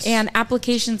Palmdale. Yes. And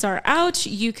applications are out.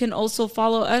 You can also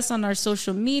follow us on our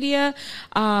social media,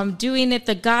 doing it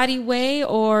the Gotti way,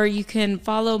 or you can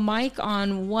follow Mike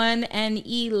on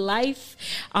 1NE Life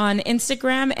on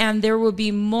Instagram, and there will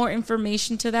be more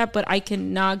information to that, but I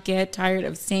cannot get tired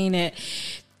of saying it.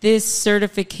 This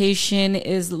certification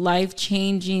is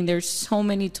life-changing. There's so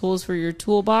many tools for your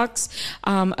toolbox.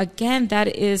 Again,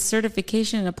 that is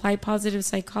certification in applied positive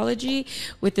psychology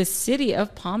with the city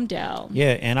of Palmdale.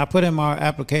 Yeah, and I put in my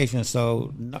application,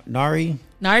 so Nardi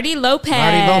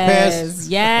Lopez.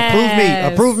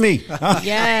 Yes. Approve me.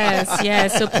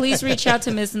 Yes. So please reach out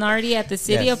to Ms. Nardi at the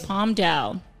city of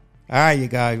Palmdale. All right, you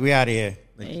guys, we out of here.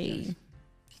 Hey.